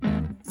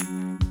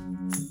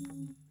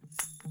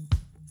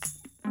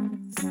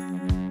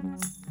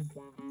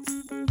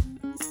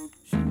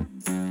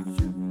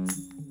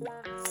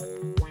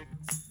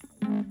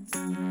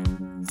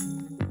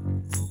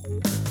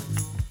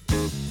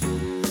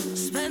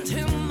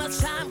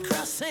time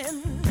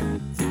crossing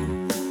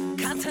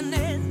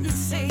continent and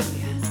sea.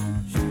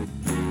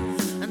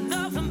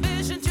 Enough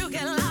ambition to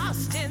get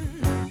lost in,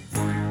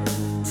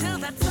 till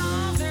that's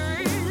all there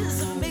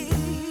is of me.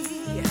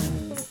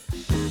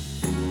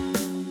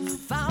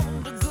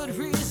 Found a good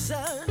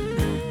reason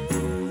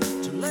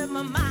to let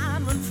my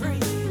mind run free.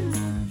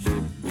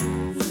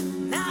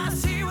 Now I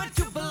see what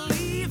you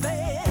believe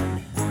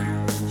in.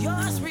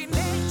 Your sweet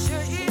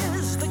nature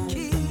is the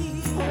key.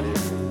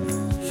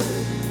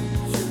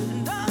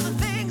 And all the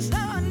things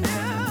that I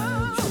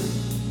knew,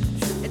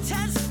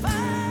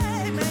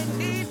 intensify my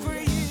need for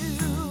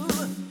you.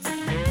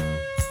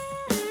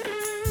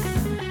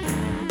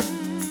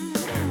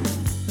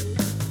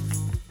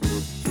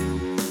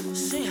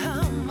 See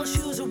how my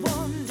shoes are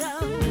worn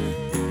down.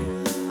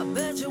 I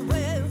bet you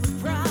wear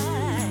with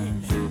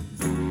pride.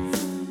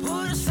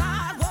 Put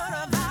aside what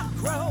I've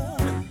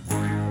outgrown.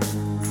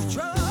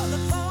 Draw the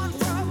thorn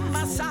from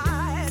my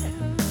side.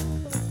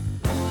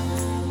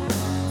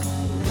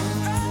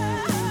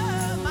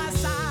 My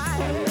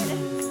side.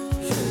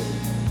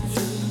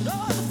 And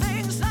all the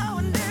things that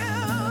I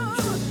knew,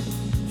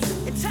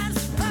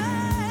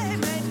 intensify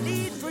my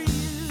need for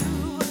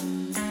you.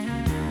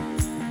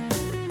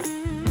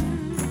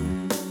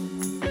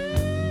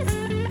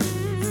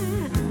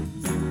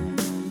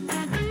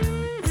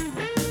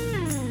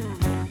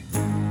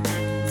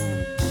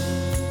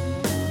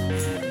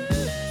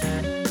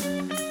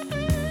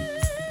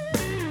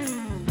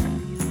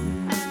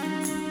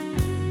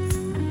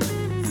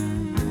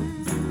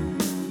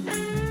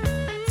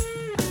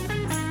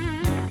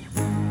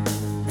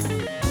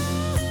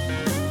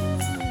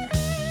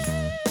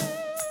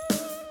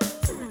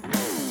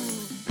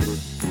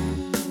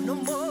 No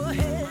more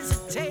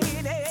hesitating.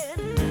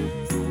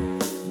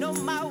 No,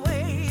 my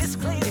way is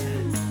clear.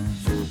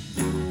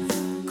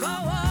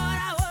 Caught what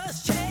I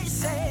was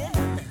chasing,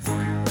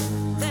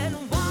 then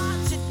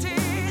watch it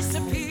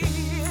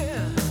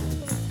disappear.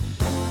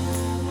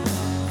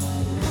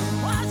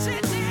 Watch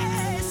it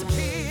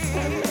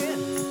disappear.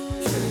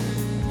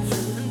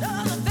 And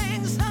all the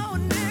things no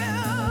one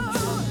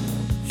knew,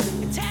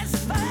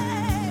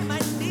 intensify my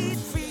need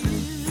for you.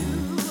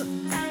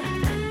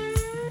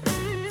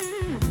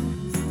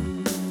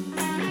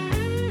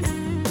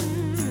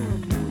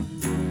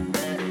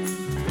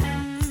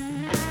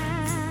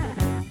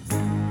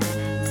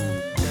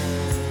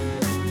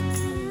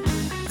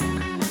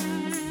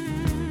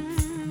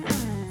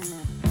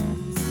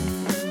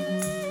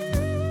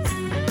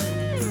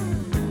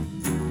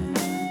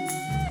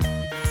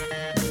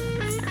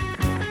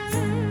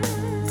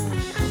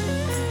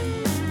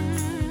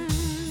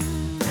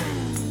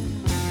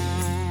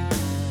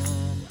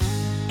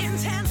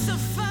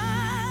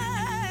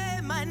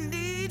 Intensify my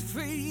need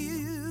for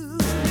you.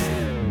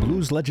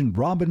 Blues legend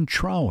Robin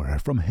Trower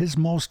from his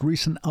most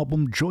recent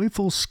album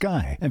Joyful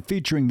Sky, and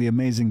featuring the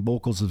amazing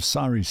vocals of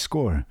Sari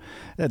Schorr.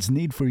 That's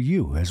Need for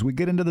You as we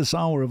get into this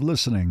hour of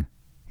listening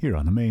here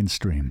on the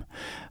Mainstream.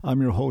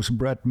 I'm your host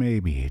Brett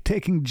Maybe,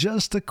 taking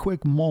just a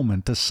quick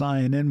moment to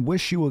sign in,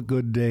 wish you a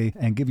good day,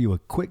 and give you a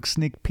quick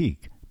sneak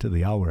peek to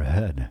the hour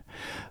ahead.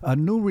 A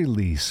new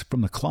release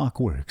from the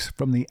Clockworks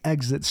from the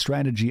Exit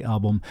Strategy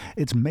album,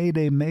 it's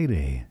Mayday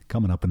Mayday,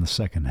 coming up in the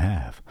second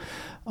half.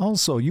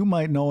 Also, you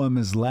might know him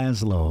as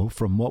Laszlo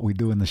from What We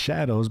Do in the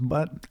Shadows,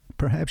 but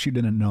perhaps you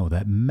didn't know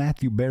that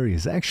Matthew Berry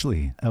is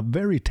actually a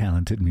very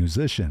talented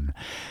musician.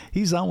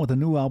 He's out with a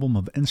new album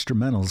of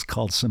instrumentals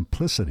called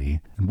Simplicity,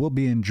 and we'll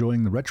be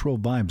enjoying the retro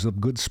vibes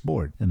of Good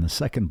Sport in the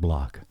second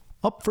block.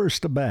 Up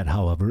first to bat,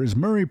 however, is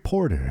Murray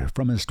Porter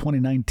from his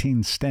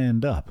 2019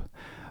 Stand Up.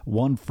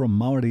 One from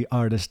Maori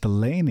artist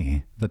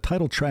Delayne. The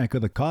title track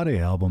of the Khatira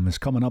album is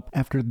coming up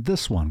after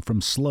this one from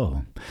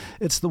Slowe.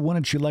 It's the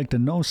Wouldn't You Like to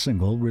Know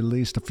single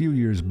released a few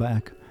years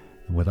back.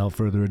 And without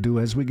further ado,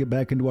 as we get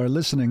back into our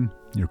listening,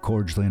 you're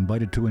cordially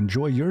invited to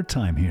enjoy your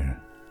time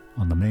here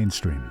on the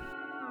Mainstream.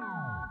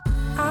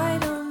 I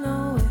don't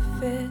know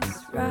if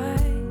it's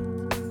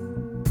right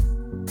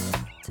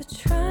to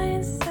try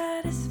and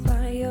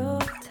satisfy your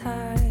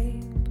type.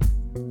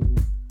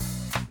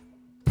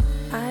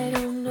 I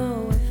don't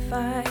know if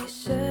I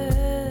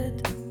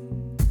should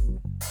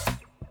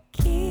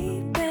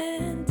keep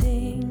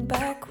bending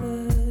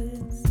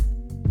backwards.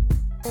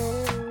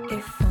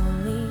 If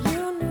only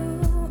you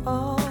knew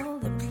all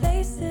the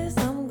places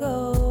I'm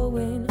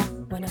going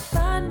when I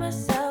find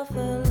myself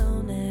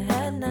alone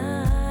at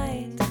night.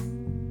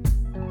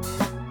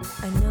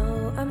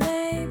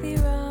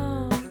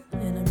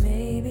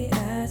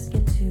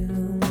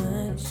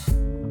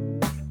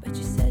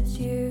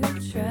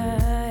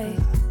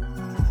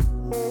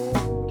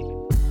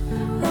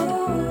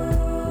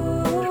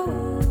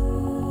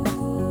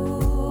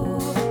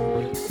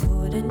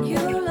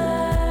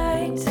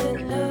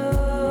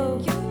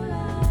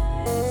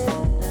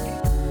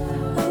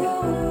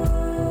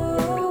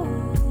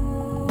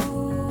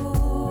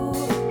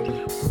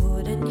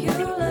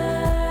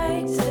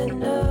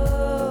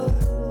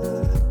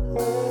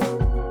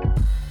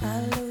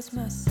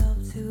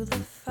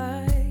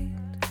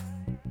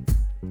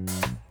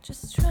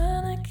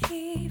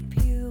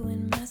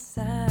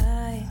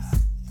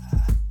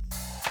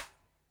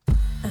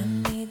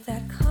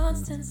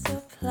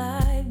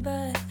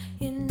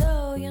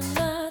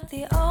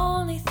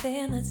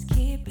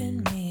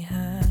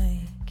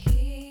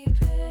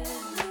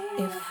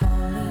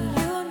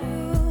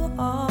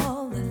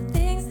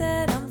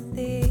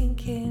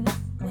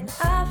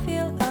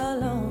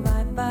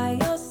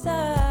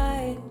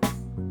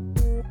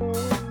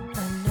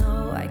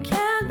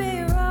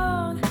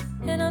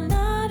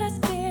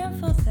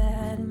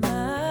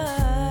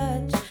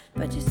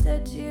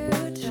 let you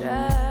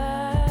try.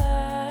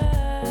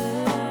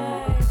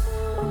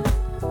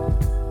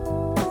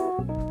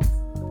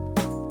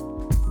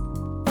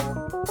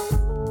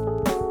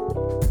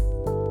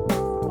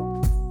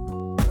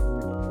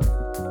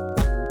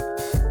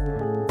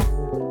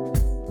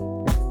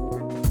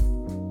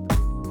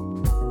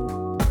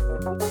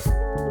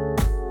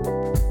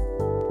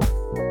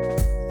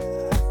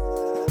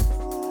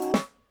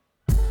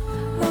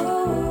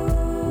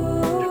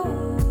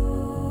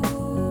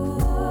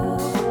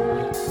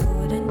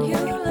 Wouldn't you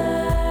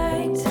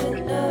like to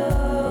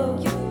know?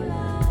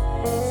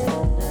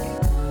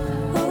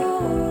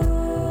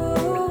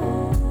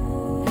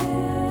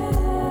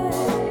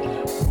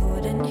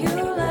 Wouldn't you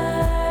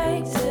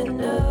like to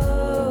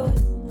know?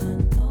 I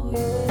know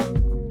you would.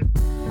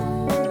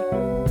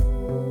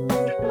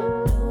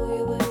 Know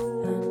you would.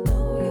 I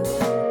know you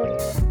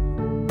would.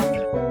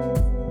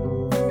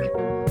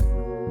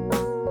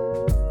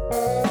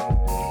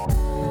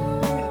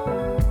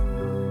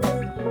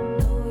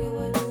 Know you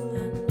would.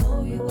 I know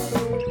you would.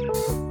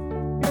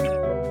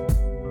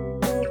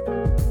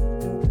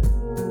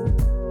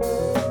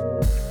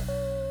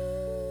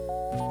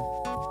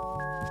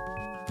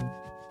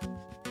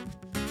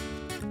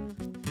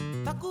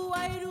 Taku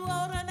airu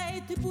ora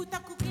nei tipu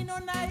taku kino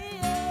nei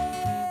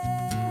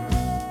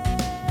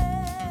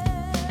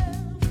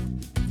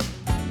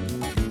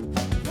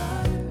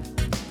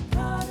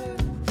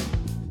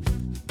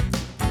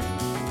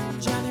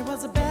Johnny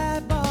was a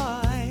bad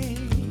boy.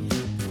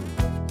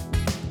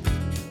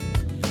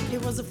 He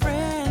was a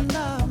friend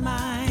of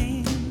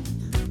mine.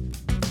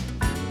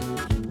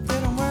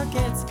 Didn't work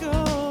at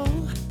school.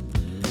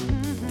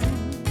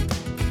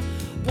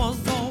 Was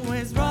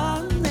always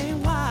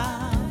running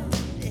wild.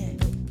 Yeah.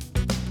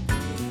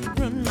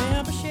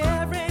 Remember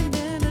sharing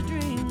in a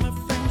dream, a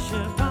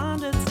friendship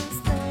bonded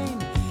sustain.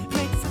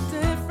 Makes a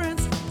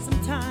difference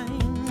sometime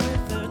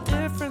with a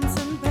difference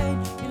in pain.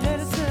 You let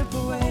it slip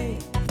away.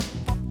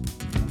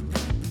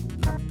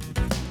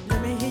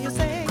 Let me hear you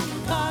say,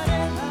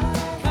 Cardi,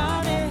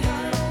 Cardi,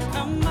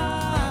 come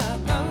on.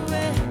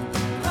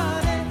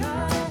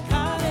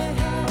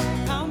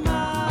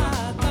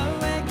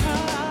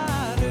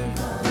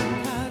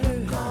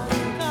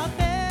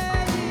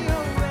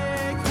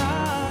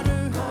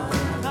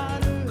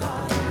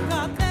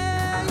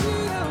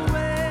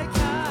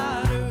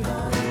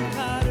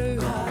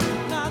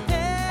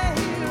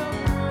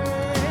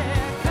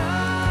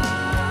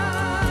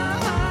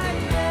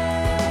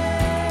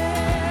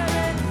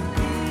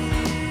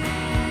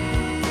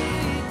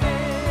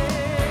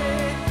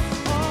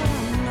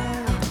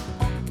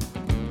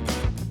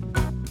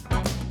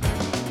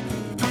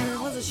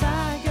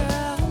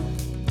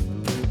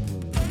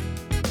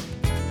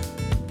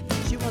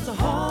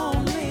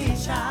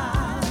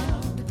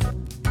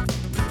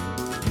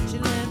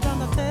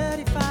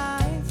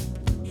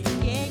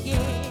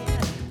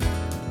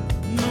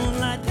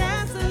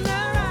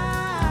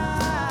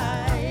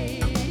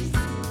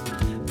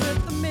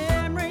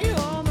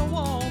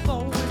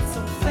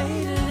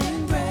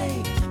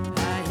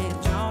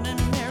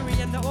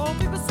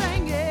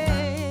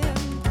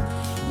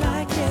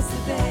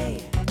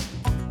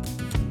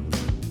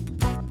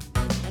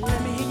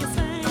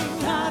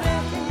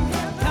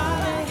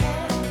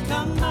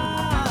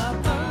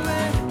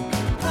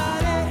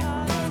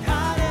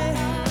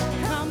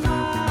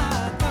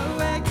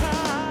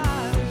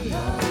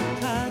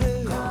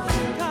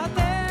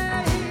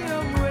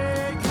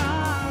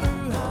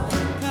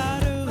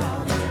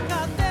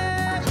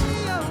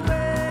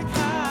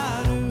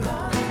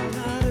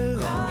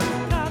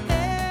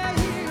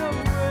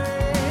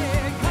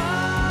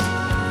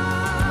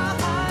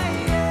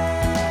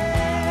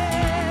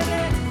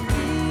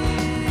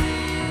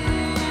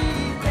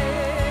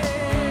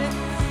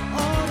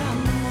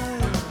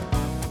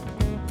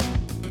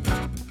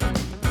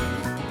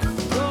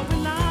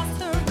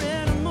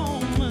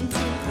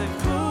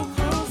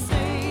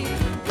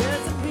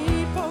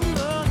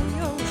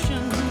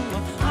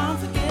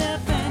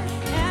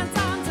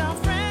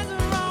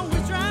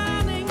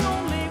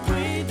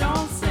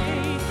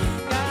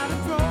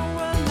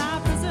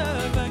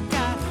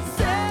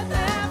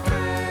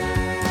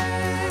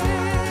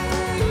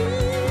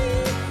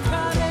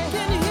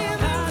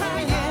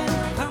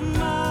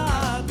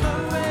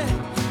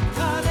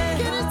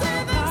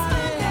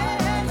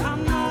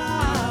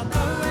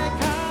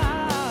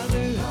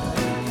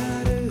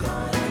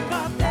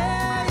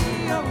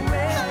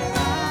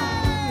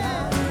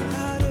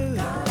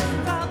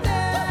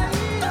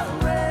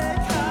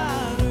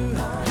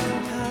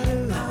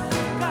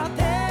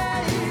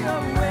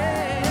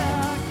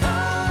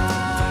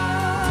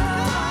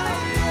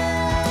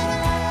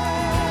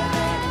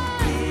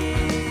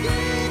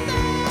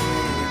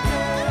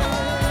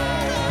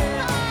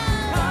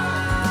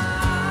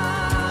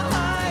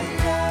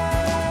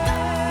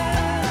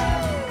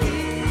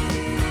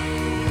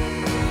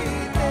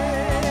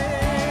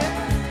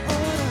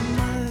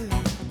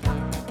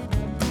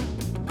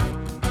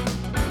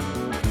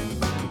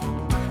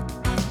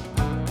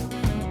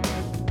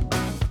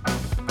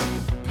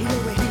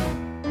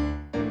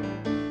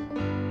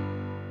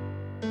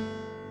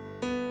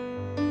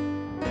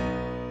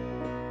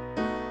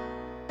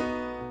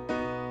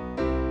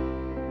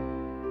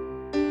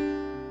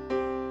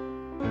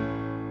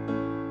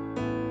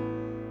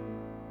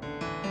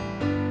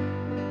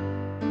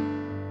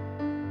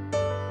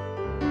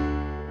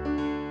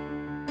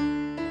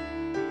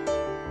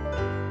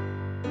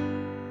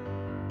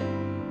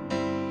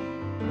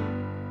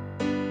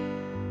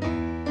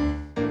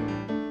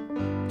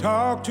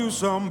 talk to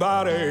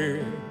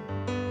somebody.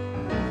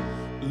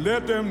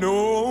 Let them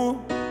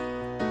know.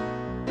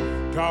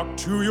 Talk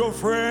to your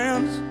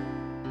friends.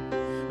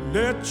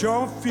 Let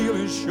your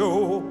feelings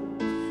show.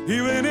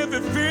 Even if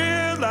it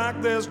feels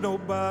like there's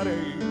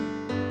nobody,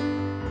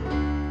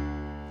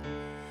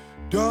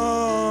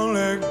 don't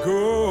let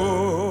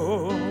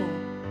go.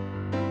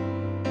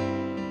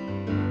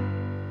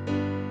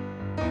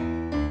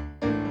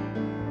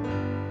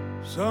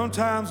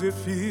 Sometimes it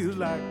feels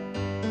like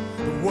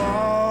the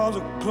walls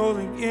are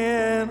closing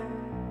in.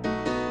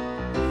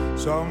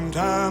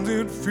 Sometimes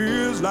it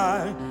feels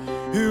like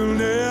you'll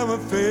never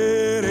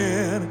fit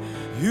in.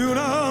 You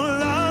know,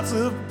 lots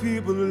of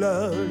people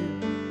love you.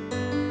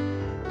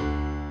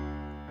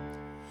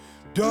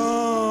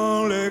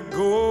 Don't let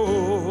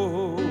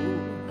go.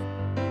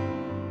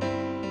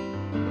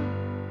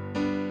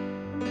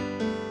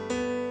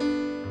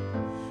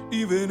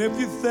 Even if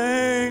you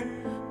think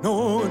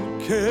no one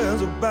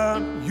cares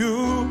about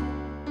you,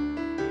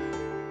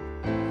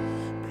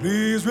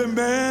 please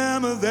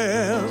remember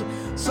there's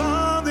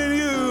something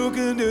you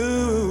can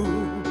do.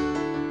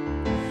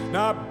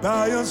 Not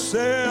by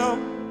yourself,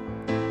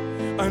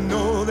 I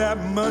know that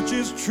much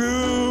is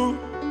true.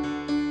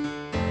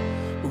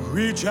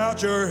 Reach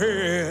out your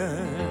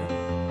hand,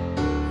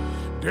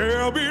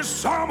 there'll be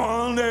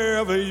someone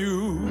there for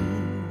you.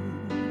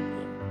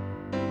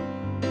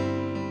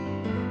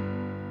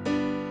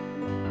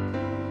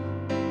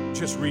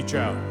 Just reach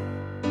out.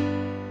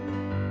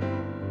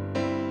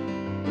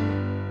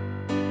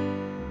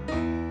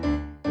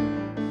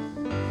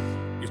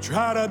 You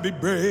try to be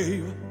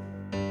brave,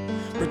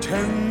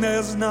 pretend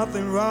there's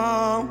nothing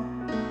wrong,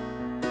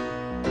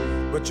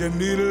 but you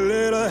need a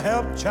little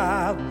help,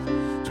 child,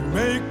 to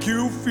make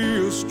you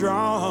feel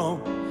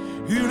strong.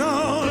 You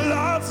know,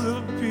 lots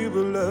of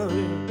people love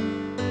you,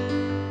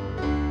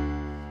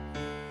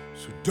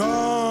 so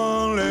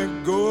don't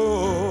let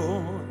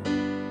go.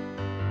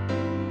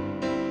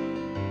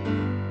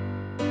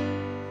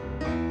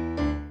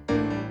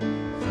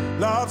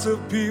 Lots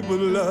of people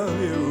love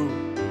you,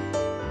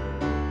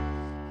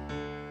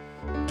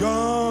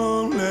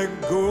 don't let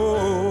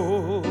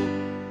go.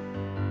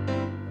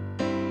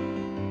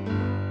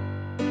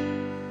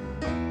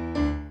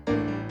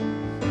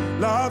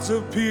 Lots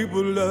of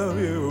people love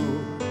you,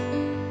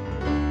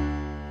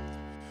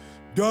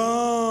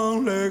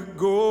 don't let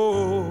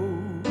go.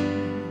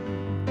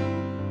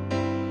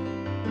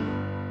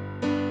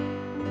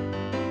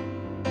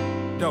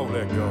 Don't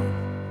let go.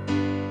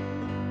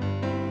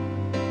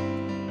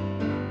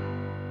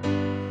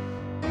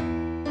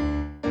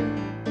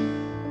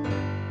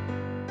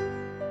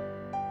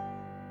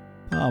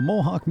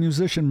 Mohawk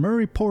musician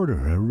Murray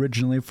Porter,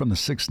 originally from the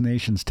Six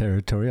Nations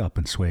territory up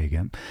in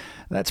Swagan.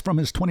 That's from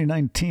his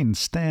 2019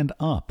 Stand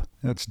Up.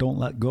 That's Don't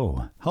Let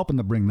Go, helping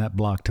to bring that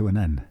block to an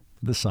end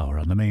this hour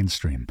on the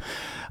mainstream.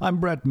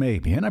 I'm Brett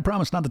Maybe, and I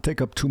promise not to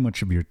take up too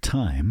much of your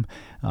time.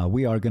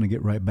 We are going to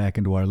get right back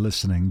into our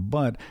listening,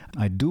 but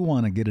I do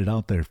want to get it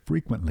out there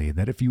frequently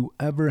that if you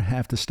ever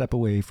have to step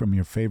away from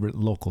your favorite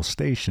local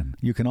station,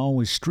 you can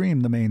always stream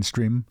the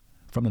mainstream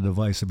from the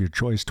device of your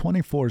choice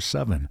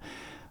 24/7.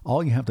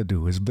 All you have to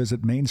do is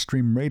visit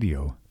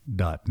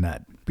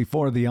mainstreamradio.net.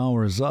 Before the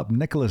hour is up,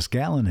 Nicholas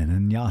Gallinen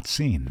and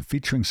Tseen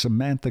featuring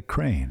Samantha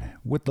Crain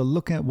with the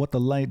Look at What the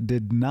Light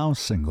Did Now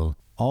single.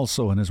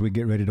 Also, and as we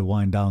get ready to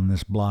wind down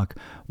this block,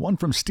 one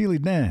from Steely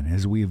Dan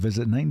as we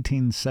visit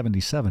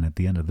 1977 at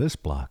the end of this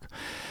block.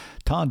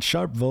 Todd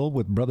Sharpville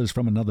with Brothers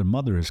from Another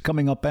Mother is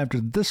coming up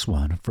after this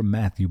one from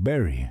Matthew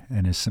Berry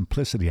and his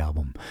Simplicity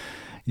album.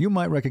 You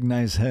might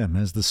recognize him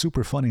as the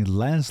super funny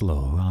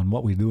Laszlo on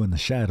What We Do in the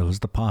Shadows,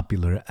 the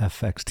popular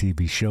FX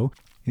TV show.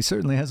 He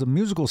certainly has a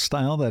musical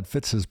style that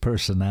fits his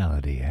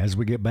personality. As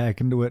we get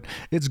back into it,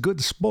 it's Good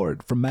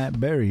Sport from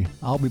Matt Berry.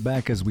 I'll be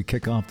back as we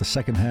kick off the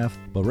second half,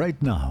 but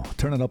right now,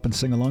 turn it up and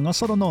sing along.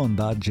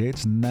 Asarononda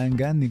Jates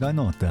Nangan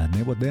Niganota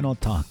Ne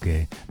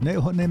Wadenotake Ne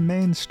Hone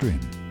Mainstream.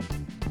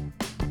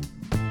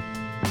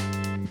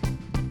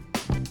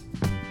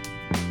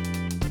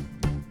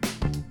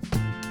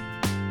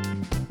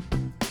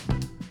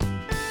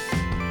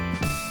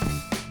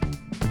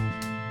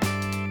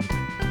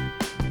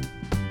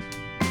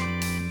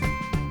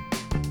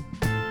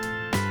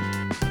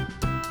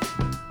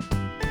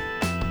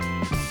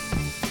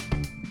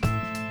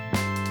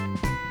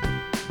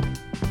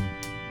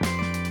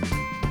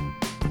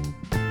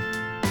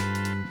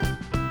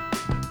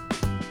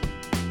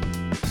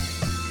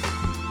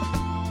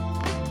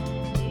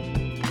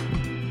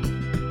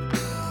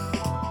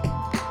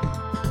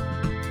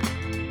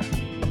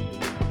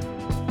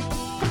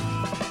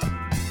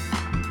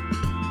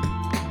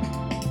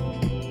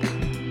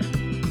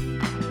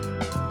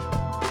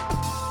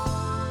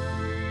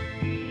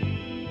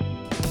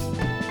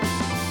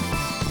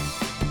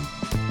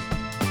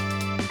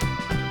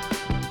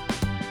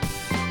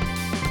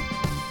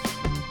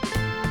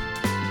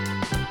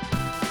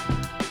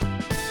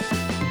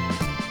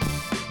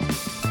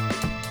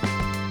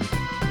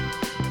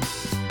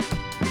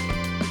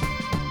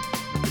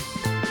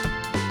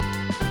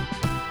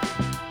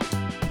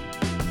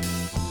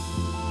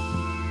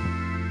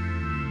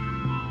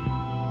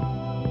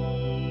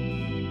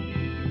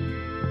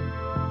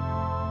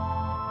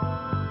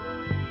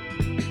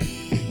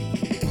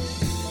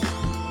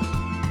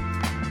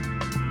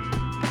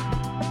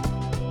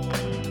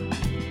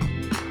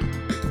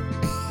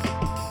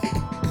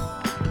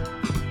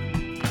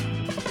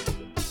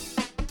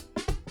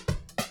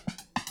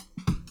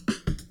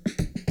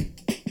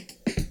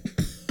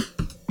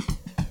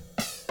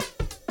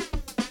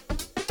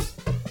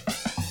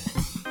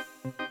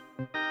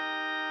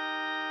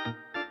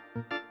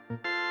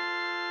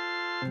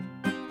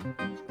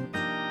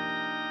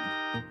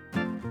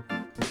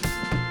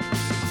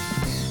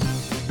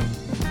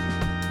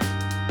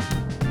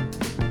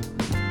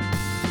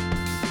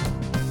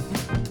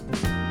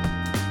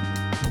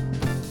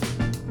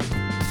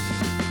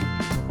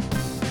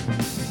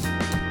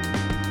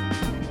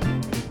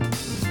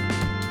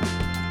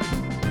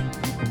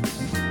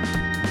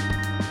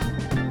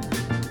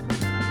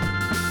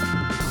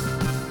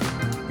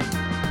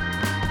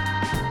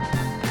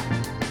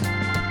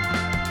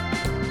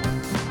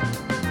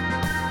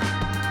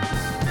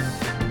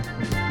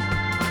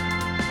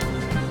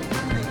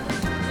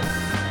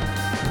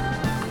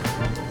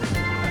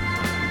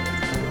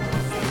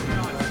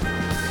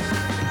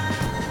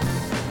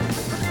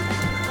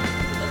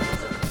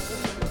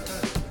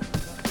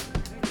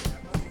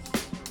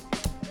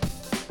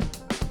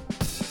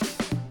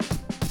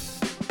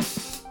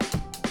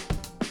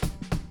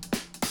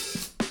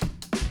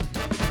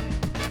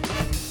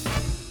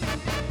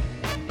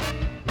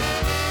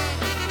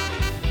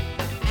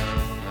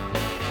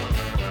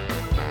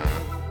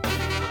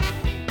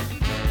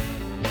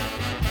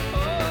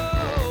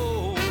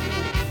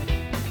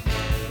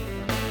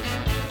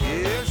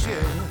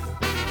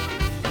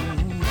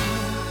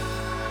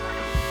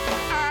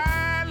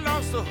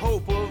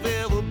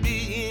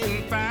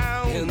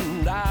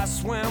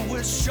 swam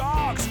with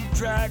sharks who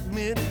dragged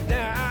me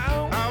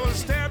down. I was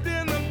stabbed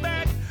in the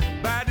back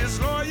by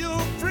disloyal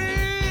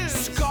friends.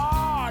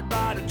 Scarred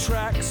by the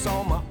tracks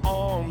on my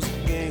arms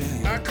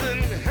again. I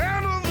couldn't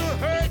handle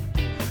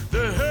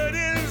the hurt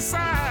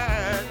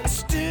inside. I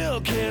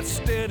still can't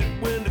stand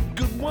it when the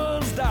good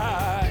ones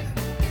die.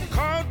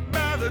 Caught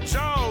by the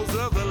jaws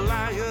of the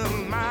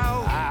lion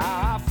mouth.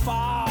 I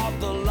fought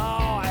the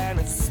law and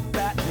it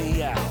spat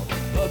me out.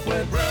 But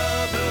we're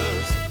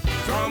brothers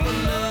from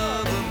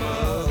another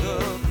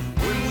mother.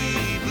 When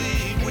we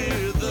bleed,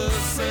 we're the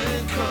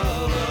same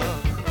color.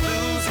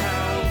 Blues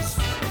hounds,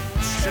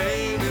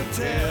 chained and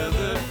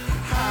tethered,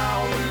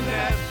 howling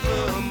at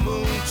the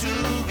moon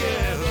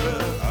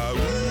together.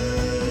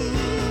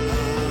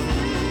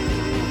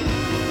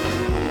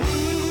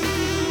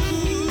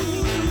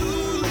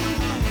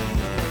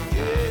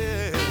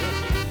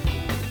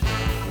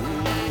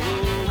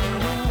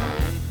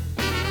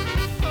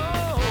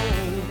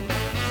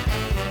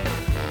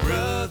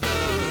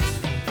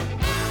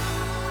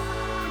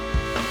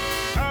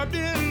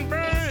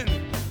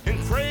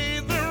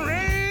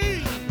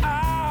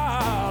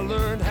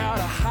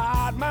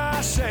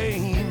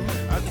 Shame.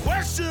 I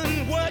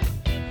question what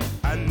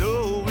I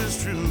know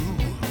is true.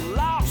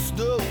 Lost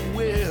the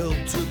will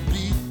to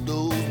beat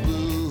those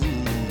blues.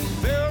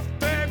 Felt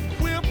that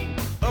whip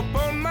up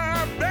on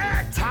my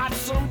back. Tied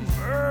some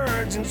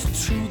virgins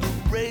to the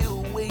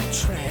railway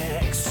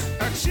tracks.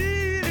 I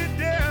cheated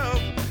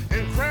death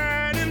and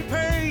cried in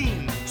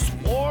pain.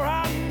 Swore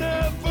I'd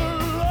never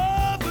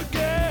love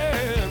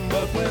again.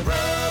 But we're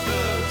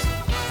brothers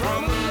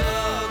from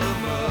another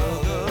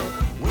mother.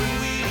 When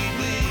we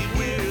bleed,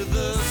 we're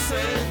the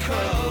same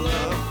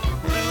color.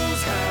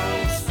 Blues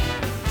hounds,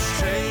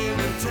 chained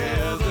and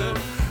tethered,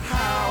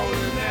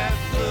 howling at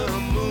the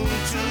moon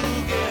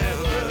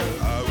together.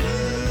 Brothers.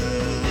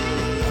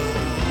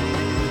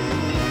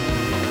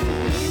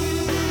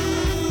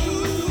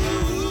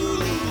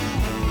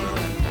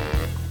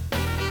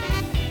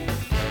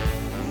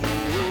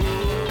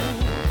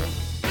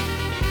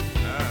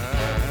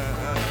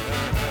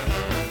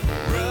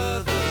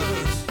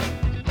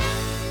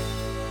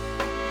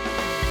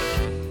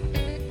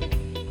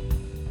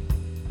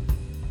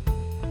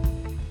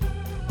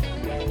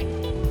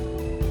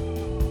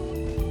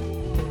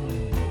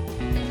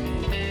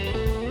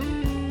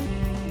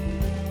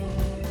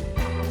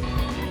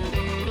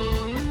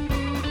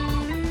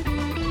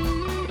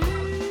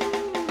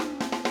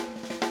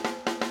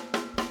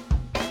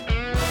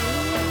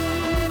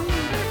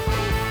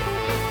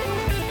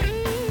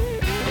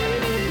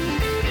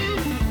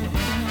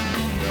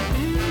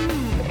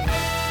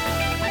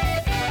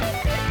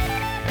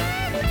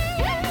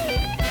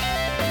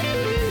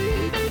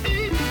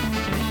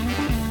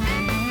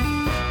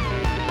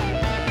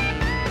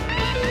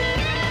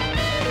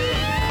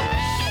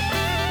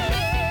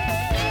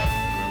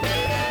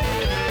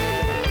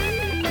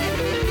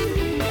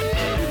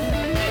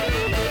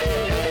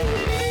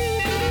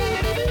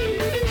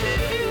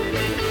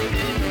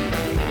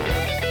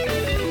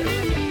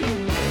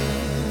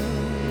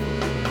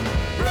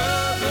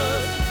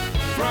 Brothers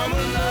from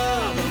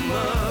another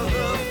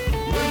mother.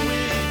 When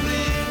we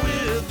bleed,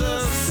 we're the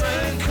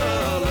same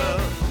color.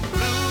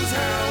 Blues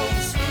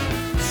hounds,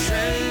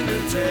 chained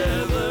and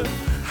tethered,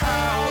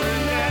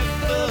 howling at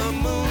the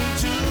moon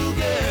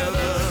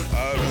together.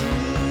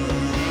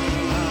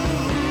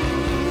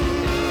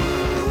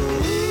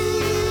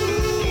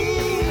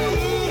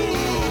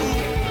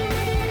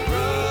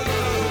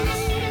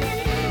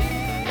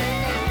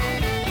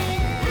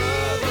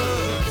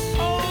 Brothers,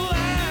 oh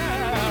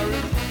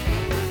Larry,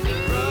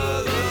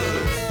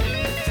 brothers,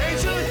 can't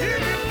you hear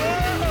me,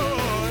 boy?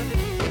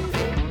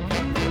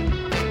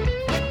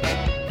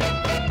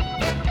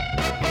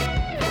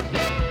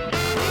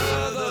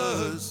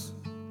 Brothers.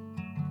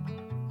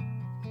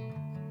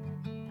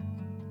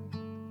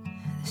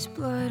 There's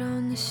blood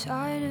on the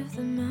side of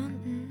the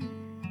mountain.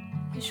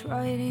 There's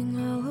writing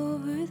all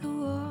over the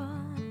wall.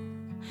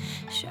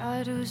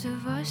 Shadows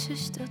of us are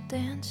still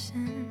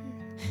dancing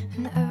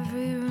in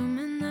every room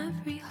and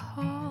every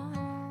hall.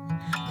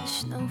 The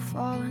snow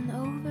falling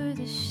over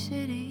the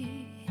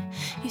city.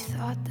 You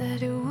thought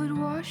that it would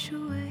wash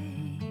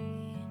away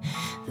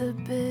the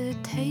bitter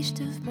taste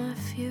of my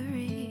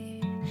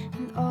fury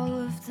and all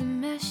of the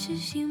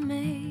messes you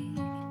made.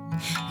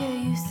 Yeah,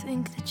 you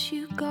think that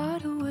you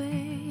got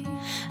away,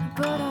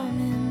 but I'm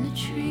in the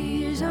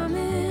trees, I'm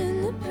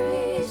in the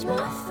breeze,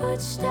 my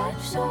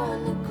footsteps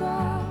on the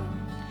ground.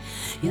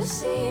 You'll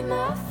see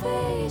my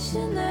face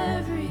in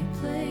every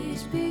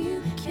place, but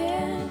you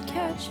can't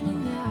catch me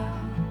now.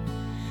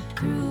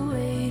 Through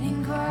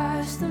waiting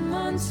grass, the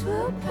months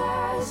will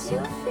pass,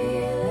 you'll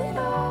feel it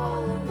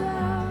all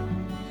around.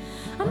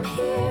 I'm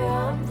here,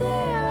 I'm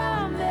there,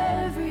 I'm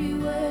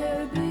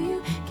everywhere, but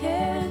you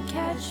can't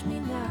catch me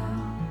now.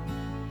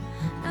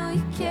 No,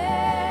 you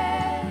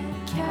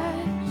can't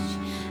catch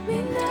me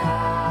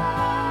now.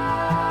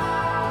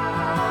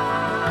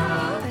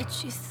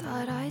 Bet you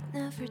thought I'd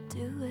never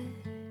do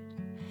it,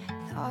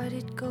 thought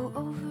it'd go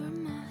over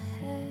my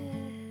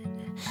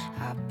head.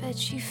 I bet bet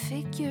she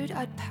figured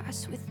I'd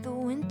pass with the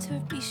winter,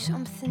 be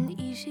something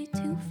easy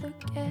to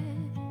forget.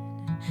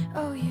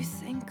 Oh, you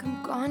think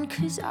I'm gone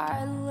 'cause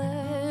I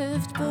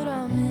left, but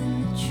I'm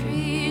in the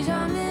trees,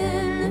 I'm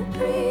in the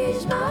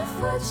breeze, my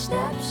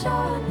footsteps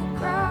on the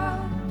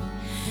ground.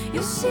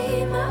 You'll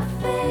see my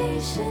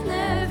face in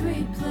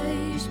every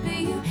place, but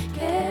you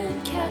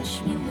can't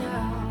catch me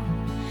now.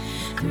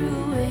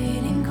 Through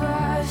waiting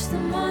grass, the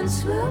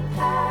months will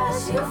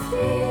pass, you'll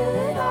feel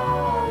it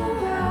all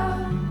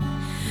around.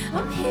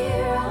 I'm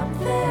here, I'm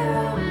there,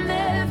 I'm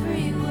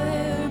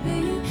everywhere,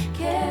 but you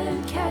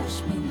can't catch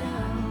me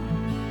now.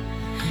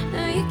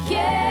 No, you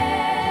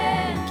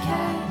can't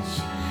catch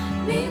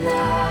me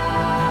now.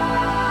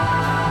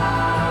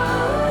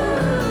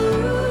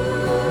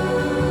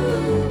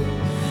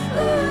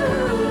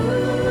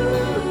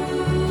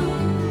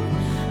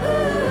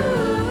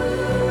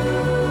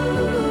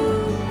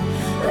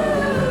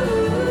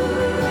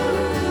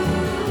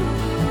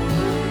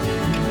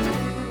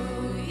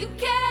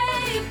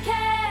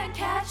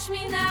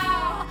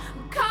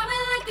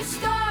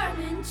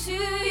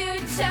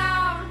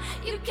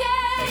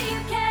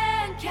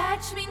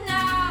 Me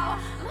now,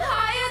 I'm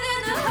higher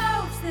than the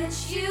hopes that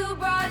you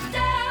brought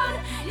down.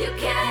 You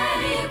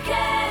can't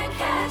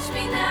catch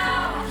me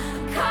now.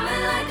 I'm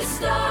coming like a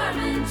storm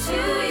into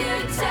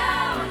your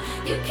town.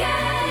 You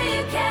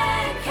can't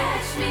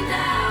catch me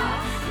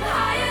now. I'm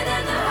higher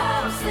than the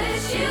hopes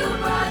that you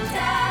brought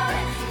down.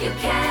 You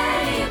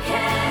can't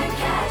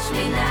catch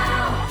me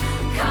now.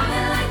 I'm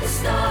coming like a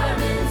storm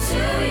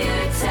into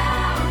your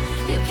town.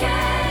 You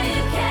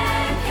can't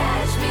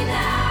catch me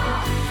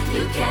now.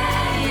 You can't.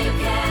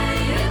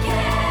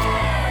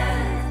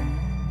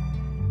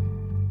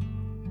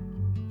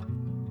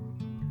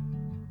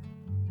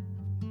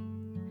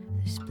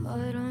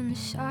 Blood on the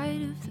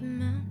side of the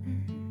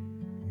mountain,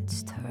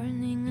 it's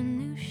turning a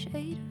new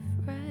shade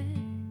of red.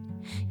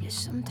 Yeah,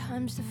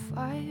 sometimes the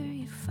fire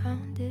you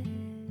found it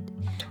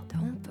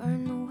don't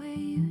burn the way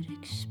you'd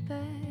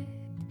expect.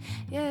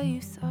 Yeah,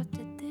 you thought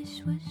that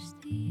this was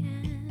the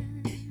end.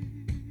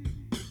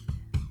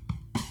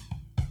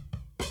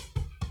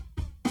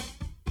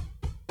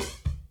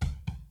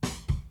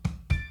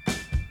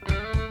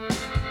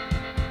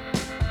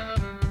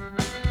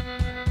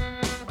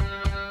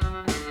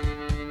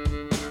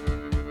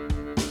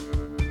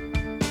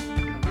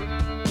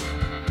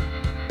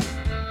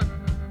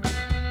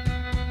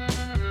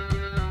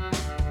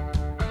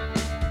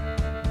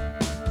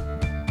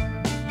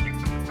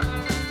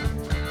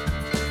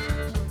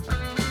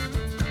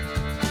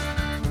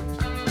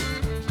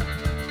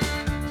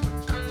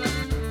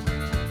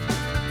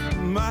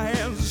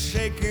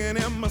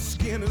 And my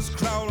skin is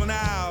crawling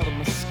out of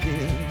my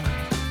skin.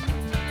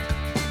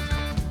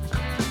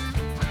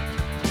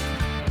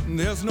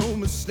 There's no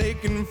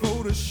mistaking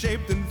photo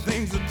shaped and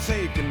things are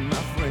taken,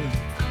 my friend.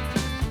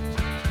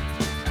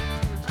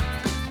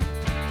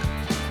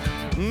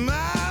 My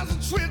eyes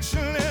are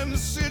twitching and the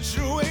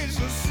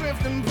situation's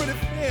shifting pretty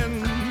thin.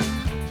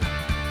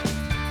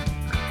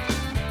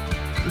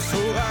 So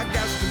I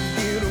got to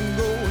get them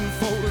going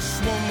for this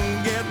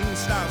woman getting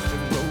starts to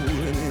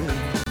rolling in.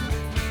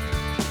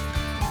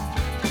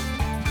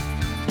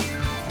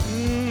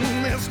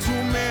 There's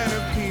too many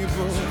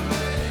people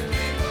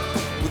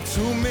with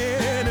too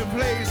many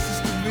places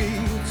to be.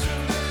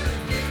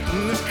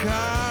 And this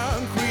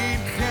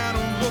concrete kind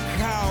of look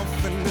how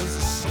thin is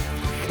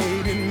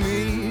suffocating me.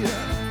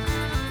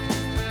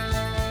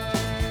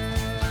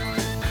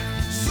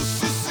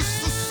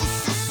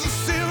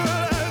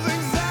 Civilized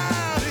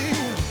anxiety.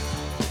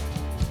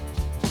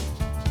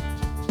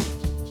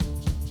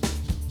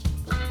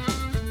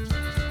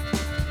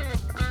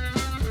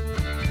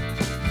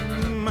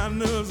 My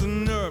nerves are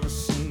nervous,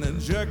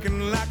 jerking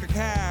like a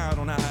cat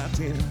on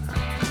I-10.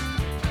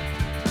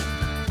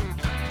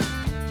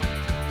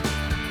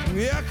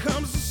 Here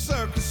comes the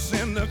circus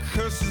and the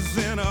curses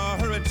in a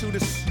hurry to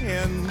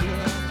descend.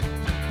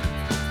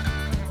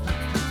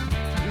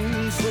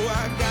 So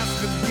I got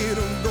to get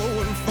them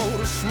going for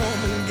the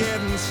swarming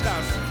getting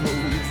starts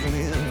closing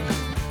in.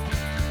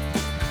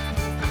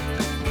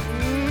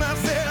 I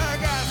said I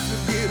got to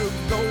get them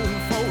going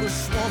for the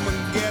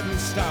swarming getting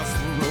starts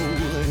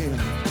rolling in.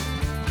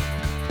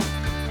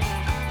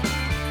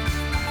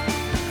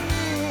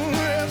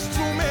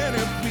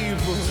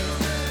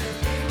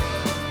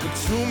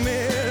 Too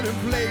many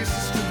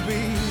places to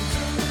be.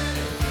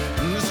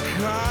 And this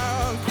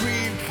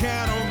concrete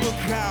kind of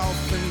look out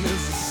and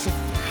is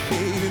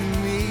suffocating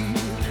me.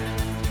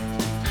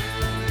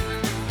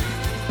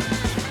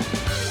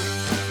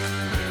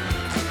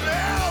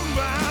 Down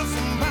by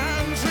some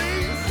pine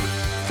trees,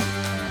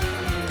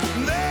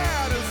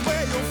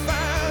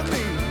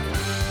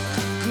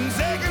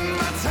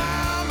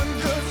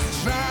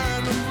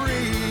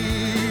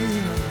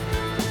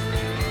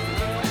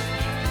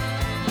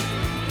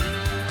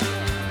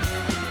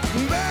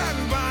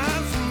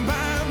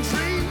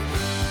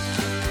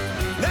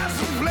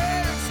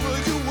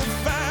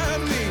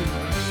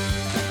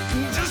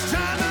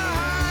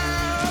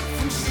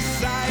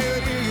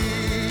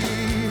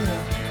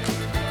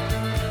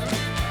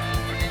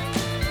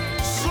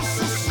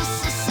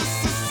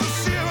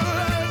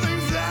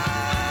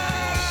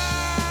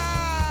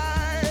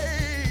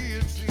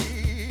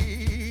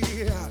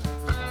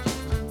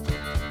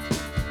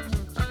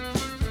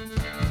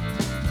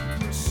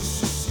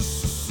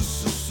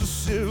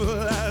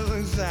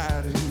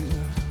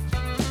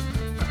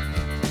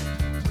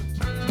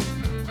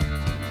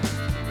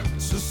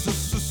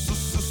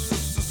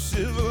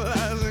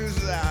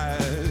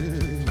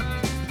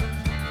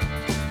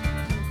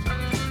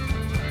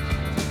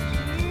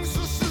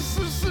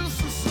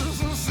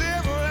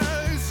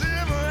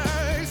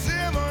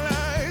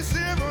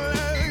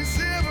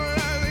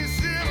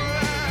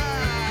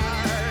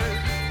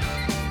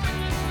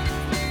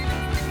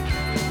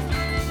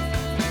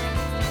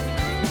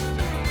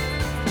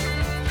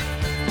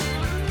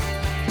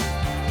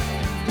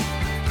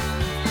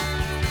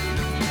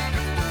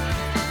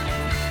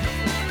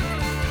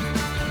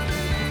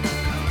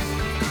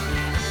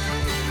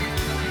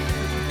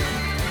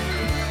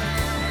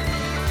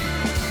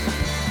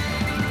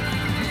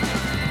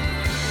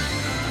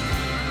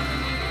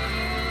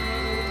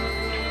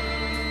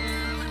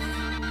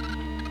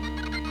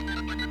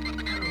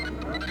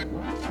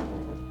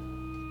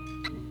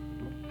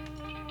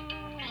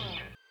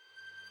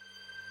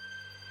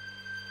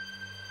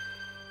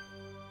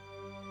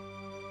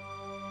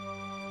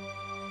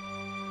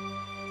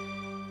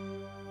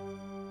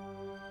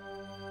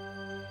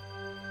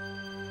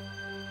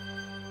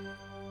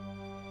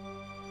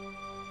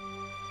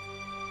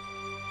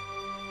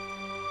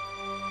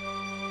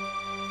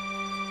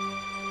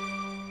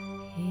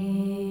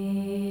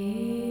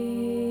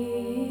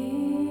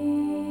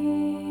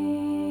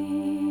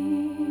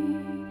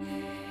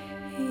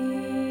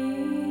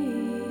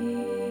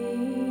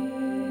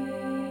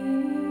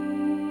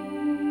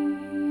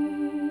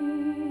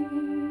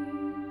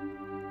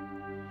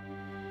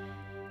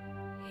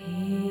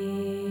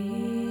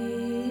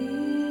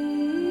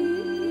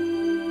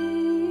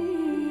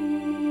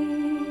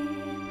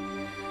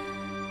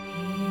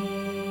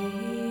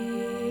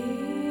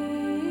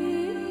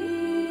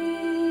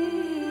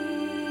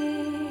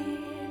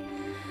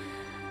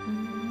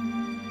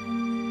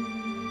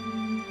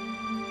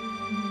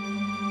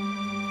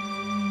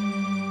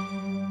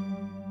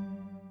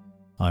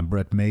 I'm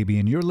Brett Maybe,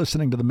 and you're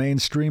listening to The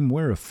Mainstream.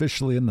 We're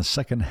officially in the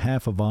second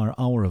half of our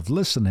hour of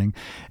listening,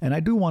 and I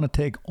do want to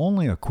take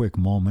only a quick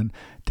moment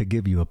to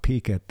give you a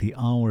peek at the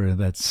hour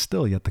that's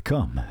still yet to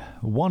come.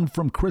 One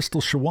from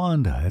Crystal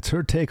Shawanda. It's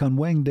her take on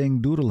Wang,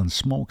 Doodle, and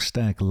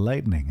Smokestack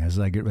Lightning as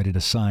I get ready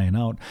to sign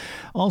out.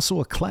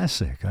 Also a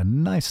classic, a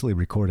nicely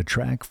recorded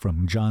track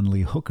from John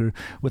Lee Hooker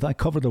with I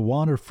Cover the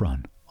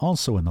Waterfront,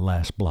 also in the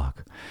last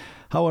block.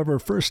 However,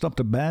 first up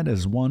to bat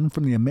is one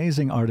from the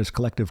amazing artist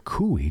collective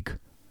Khu.éex.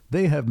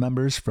 They have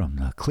members from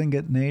the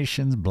Tlingit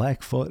Nations,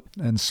 Blackfoot,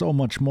 and so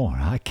much more.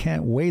 I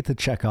can't wait to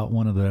check out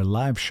one of their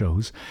live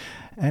shows,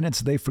 and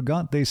it's They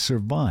Forgot They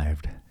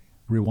Survived,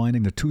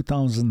 rewinding to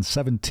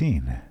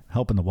 2017,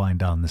 helping to wind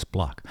down this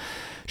block.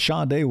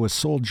 Sade was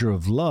Soldier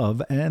of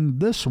Love, and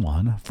this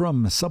one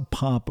from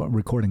sub-pop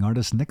recording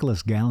artist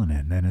Nicholas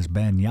Gallinen and his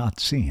band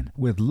Tseen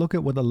with Look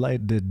at What the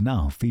Light Did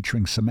Now,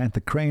 featuring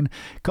Samantha Crain,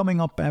 coming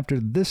up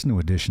after this new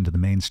addition to the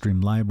Mainstream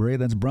library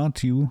that's brought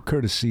to you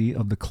courtesy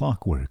of the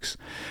Clockworks.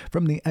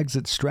 From the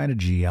Exit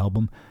Strategy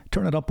album,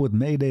 Turn It Up with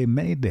Mayday,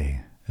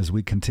 Mayday, as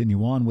we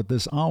continue on with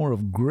this hour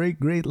of great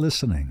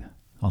listening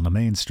on the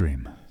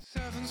Mainstream.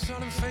 7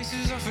 sullen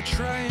faces off a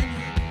train,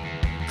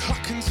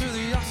 clocking to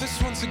the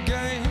office once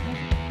again.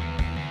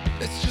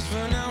 It's just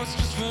for now,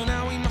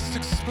 we must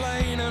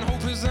explain. And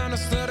hope is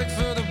anesthetic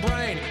for the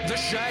brain. The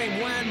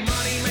shame when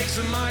money makes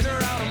a miser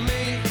out of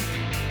me.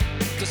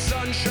 The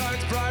sun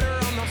shines brighter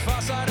on the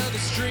far side of the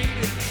street.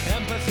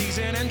 Empathy's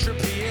in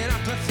entropy and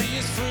apathy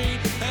is free.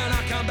 And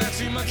I can't bear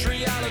too much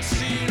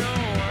reality. No,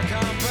 I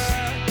can't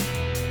bear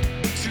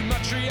too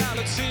much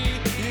reality.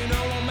 You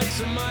know what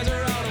makes a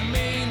miser out of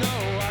me?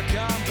 No, I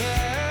can't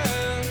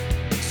bear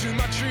too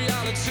much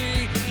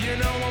reality. You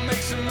know what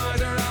makes a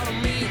miser out of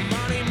me?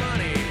 Money,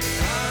 money.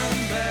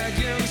 I'm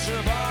begging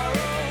to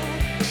borrow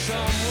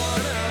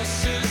someone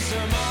else's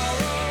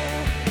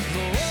tomorrow.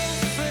 The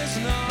wolf is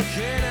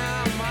knocking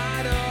at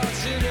my door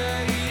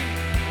today.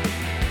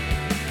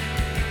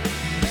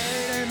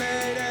 Mayday,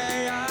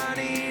 mayday, I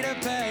need a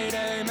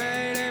payday.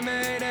 Mayday,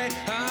 mayday,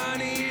 I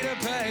need a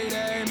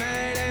payday.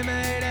 Mayday,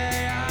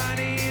 mayday, I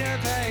need a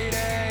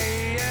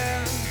payday.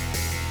 Yeah.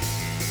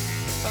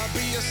 I'll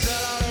be a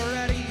sellout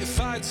already if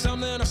I had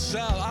something to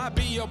sell. I'd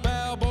be your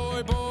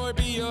bellboy, boy,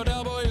 be your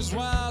del boy as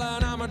well.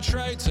 And I'm a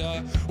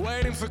traitor,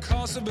 waiting for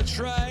cause to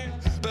betray.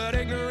 But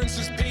ignorance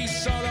is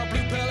peace, so I'll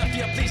blue pill if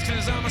you please.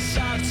 Cause I'm a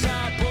side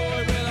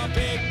boy with a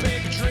big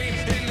dream.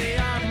 In the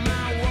out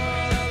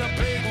world of the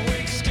big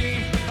wig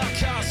scheme, I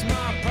cast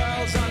my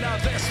pearls under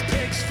this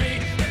pig's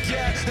feet.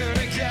 Again and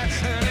again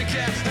and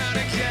again and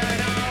again.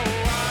 Oh,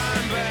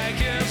 I'm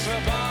begging to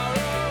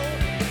borrow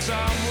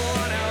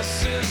someone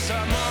else's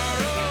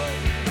tomorrow.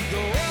 The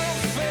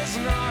wolf is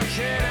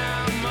knocking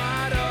at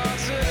my door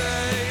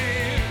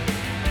today.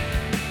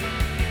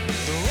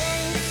 The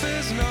wolf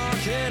is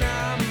knocking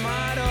at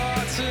my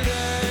door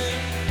today.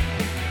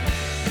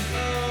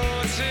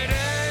 Oh, today.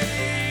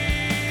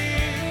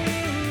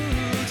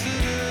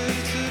 Today.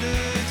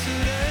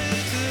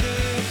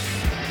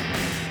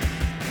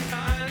 I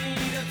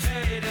need a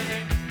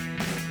payday.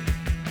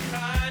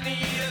 I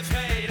need a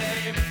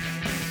payday.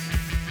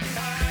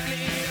 I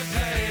need a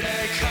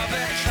payday.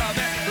 Covet,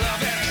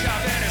 love it,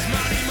 covet. It's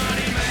money,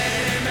 money,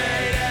 mayday,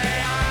 mayday.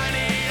 I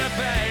need a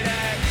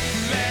payday.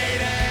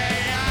 Mayday,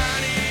 I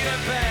need a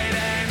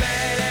payday.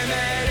 Mayday,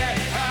 mayday,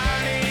 I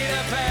need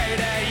a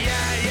payday.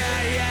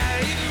 Yeah,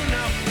 you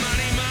know.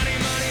 Money, money,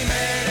 money,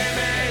 mayday,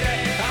 mayday.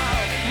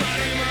 Oh,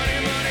 money, money,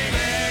 money,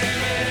 mayday,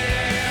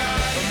 mayday.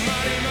 Oh,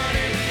 money,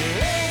 money. The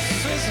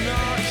wolf is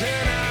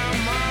knocking at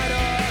my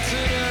door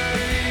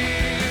today.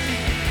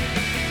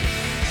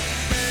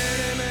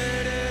 Mayday,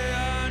 mayday,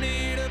 I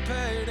need a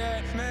payday.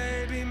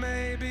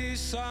 Maybe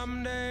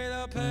someday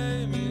they'll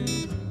pay me.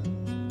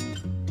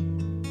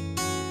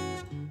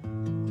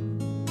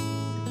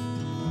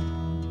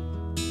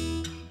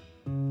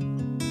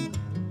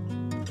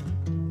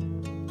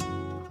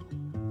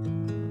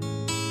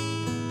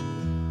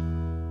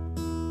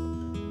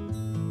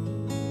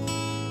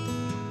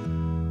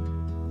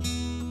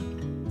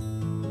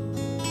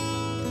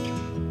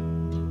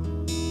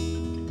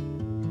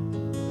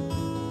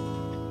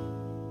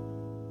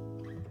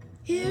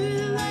 Hear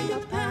it like a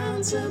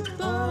pounce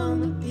upon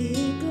the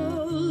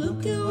people.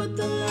 Look at what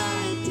the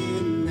light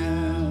did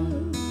now.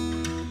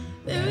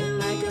 Hear it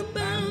like a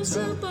bounce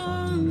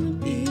upon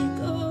the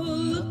people.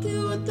 Look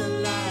at what the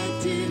light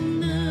did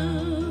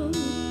now.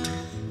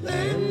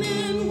 Land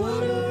and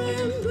water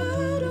and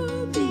bird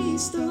or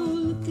beast. Oh,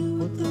 look at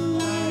what the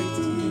light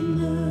did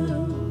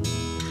now.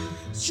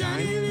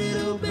 Shiny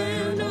little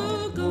band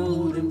of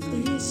golden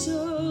fleece.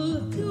 Oh,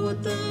 look at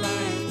what the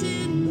light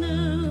did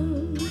now.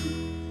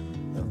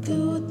 Look at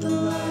what the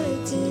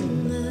light did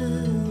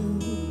now.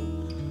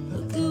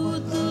 Look at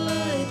what the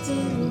light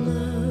did now.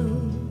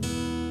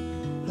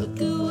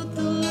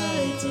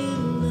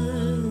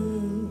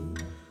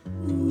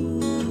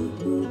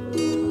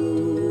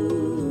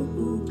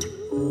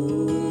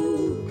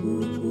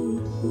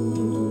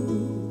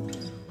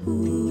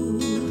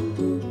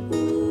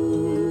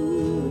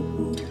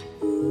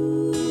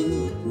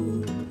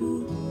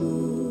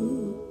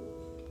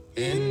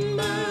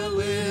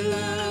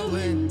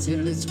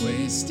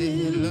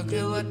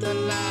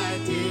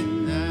 light did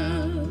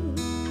now.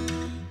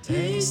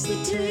 Taste the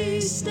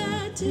taste,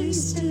 I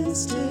tasted,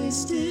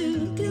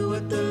 look at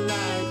what the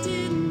light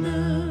did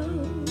now.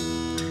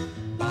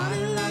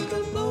 Body like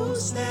a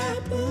ghost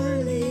that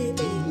barely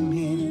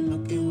beaming,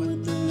 look at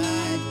what the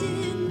light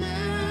did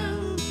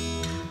now.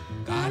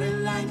 Got it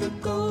like a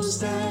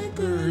ghost that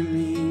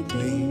girly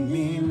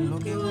gleaming,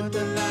 look at what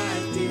the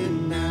light did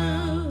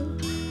now.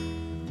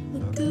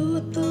 Look at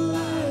what the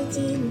light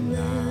did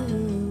now.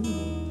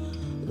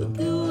 Look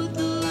at what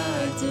the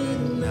light did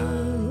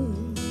now.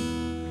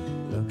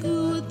 Look at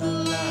what the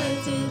light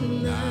did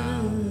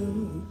now.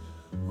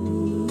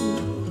 Ooh,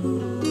 ooh,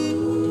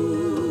 ooh,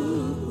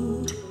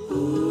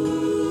 ooh, ooh,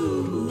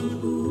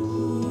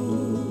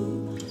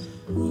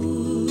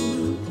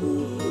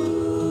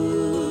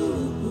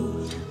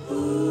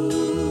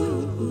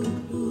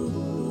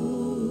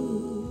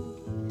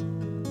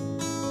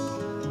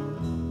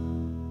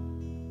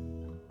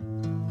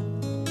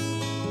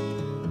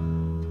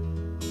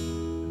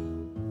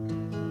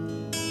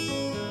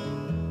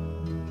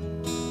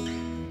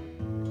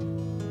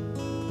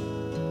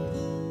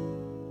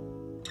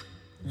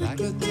 like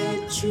a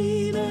dead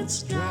tree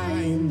that's dry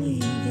and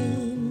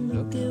leaving.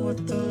 Look at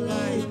what the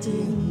light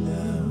did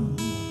now.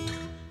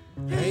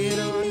 Lay it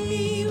on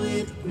me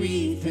with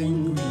grief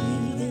and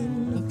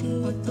grieving. Look at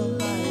what the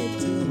light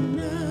did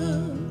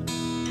now.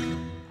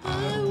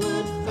 I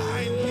would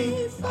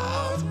finally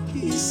fall to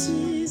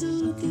pieces.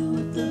 Look at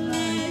what the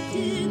light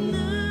did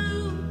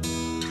now.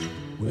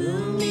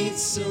 We'll meet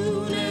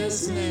soon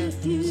as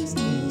nephews,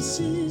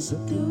 nieces.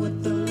 Look at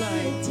what the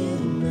light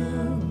did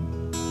now.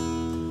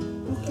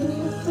 Look at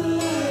what the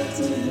light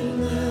did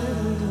now.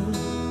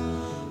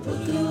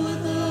 Look at what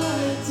the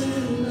light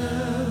did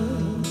now.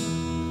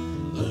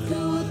 Look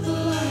at what the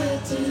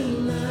light did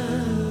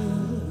now.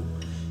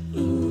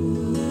 Ooh,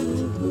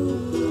 ooh,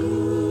 ooh,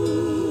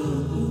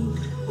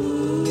 ooh,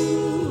 ooh,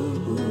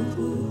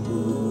 ooh,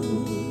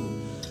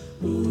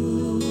 ooh,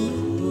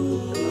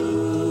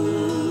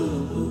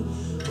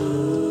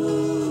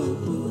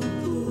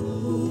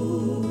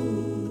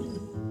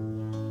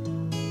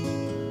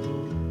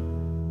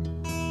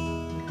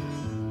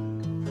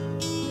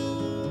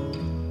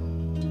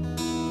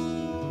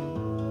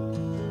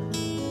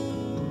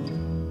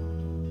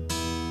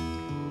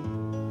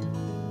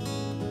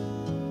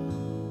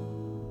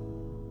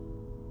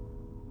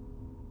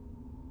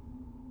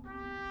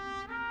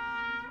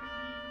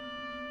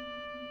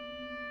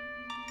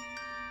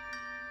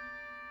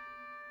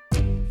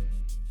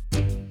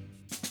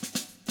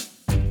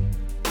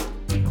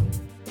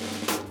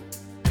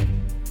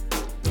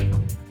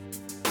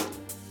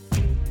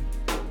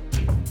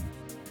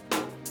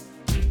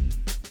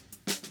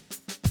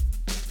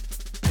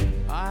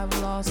 I've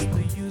lost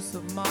the use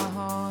of my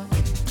heart,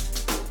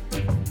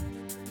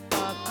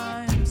 but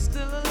I'm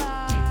still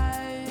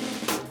alive.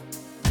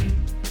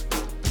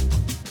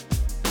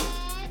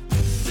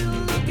 Still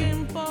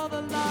looking for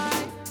the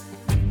light,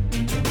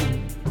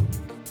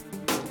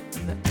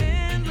 the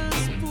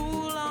endless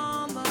pool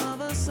on the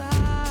other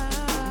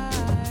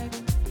side.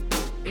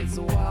 It's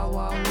a wild,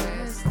 wild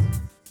west.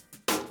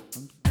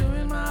 I'm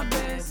doing my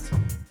best.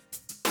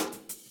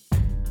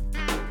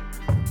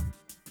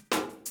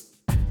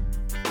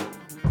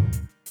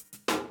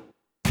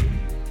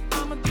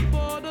 I'm at the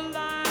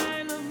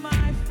borderline of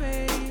my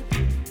faith.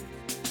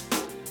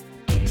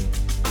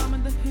 I'm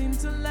in the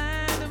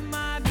hinterland of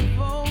my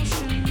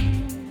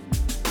devotion.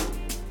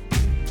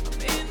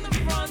 I'm in the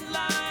front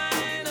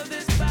line of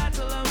this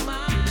battle of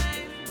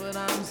mine, but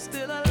I'm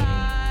still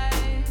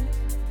alive.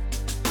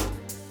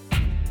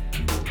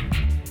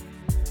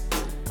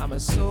 I'm a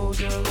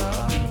soldier of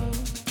love,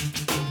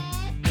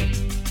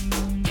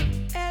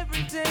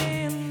 every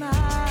day and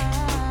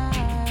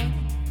night.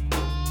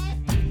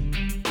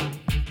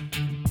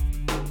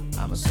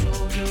 I'm a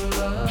soldier of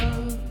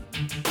love,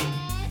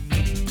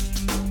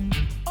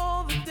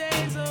 all the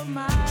days of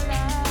my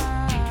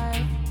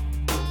life.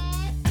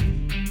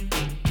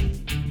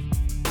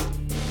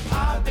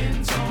 I've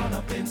been torn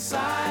up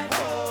inside,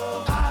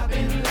 I've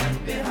been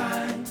left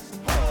behind.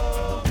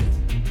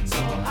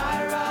 So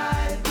I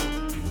ride,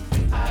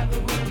 I've the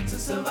will to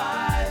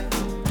survive.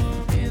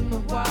 In the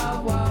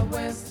wild, wild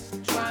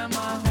west, trying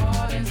my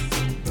hardest,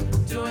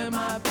 doing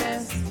my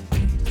best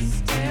to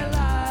stay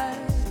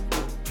alive.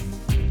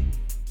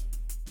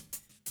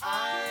 I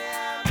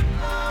am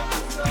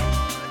a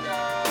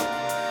soldier.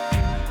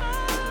 I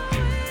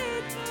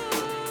wait for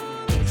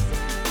the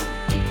sun.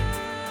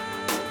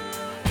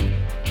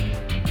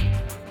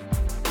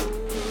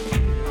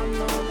 I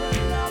know that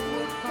love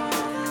will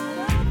come,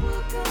 love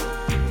will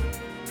come.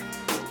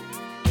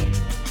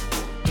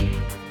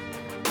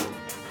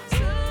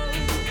 Turn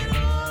it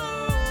all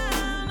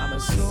around. I'm a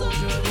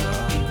soldier of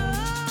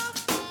love,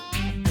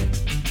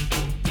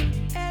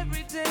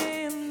 every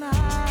day and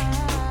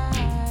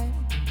night.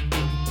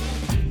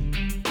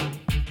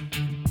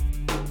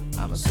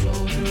 I'm a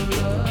soldier of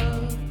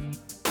love,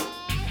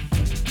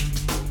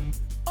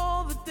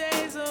 all the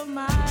days of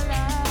my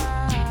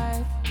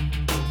life.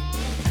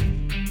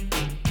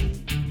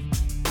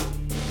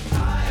 I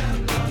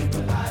am lost,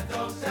 but I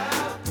don't die.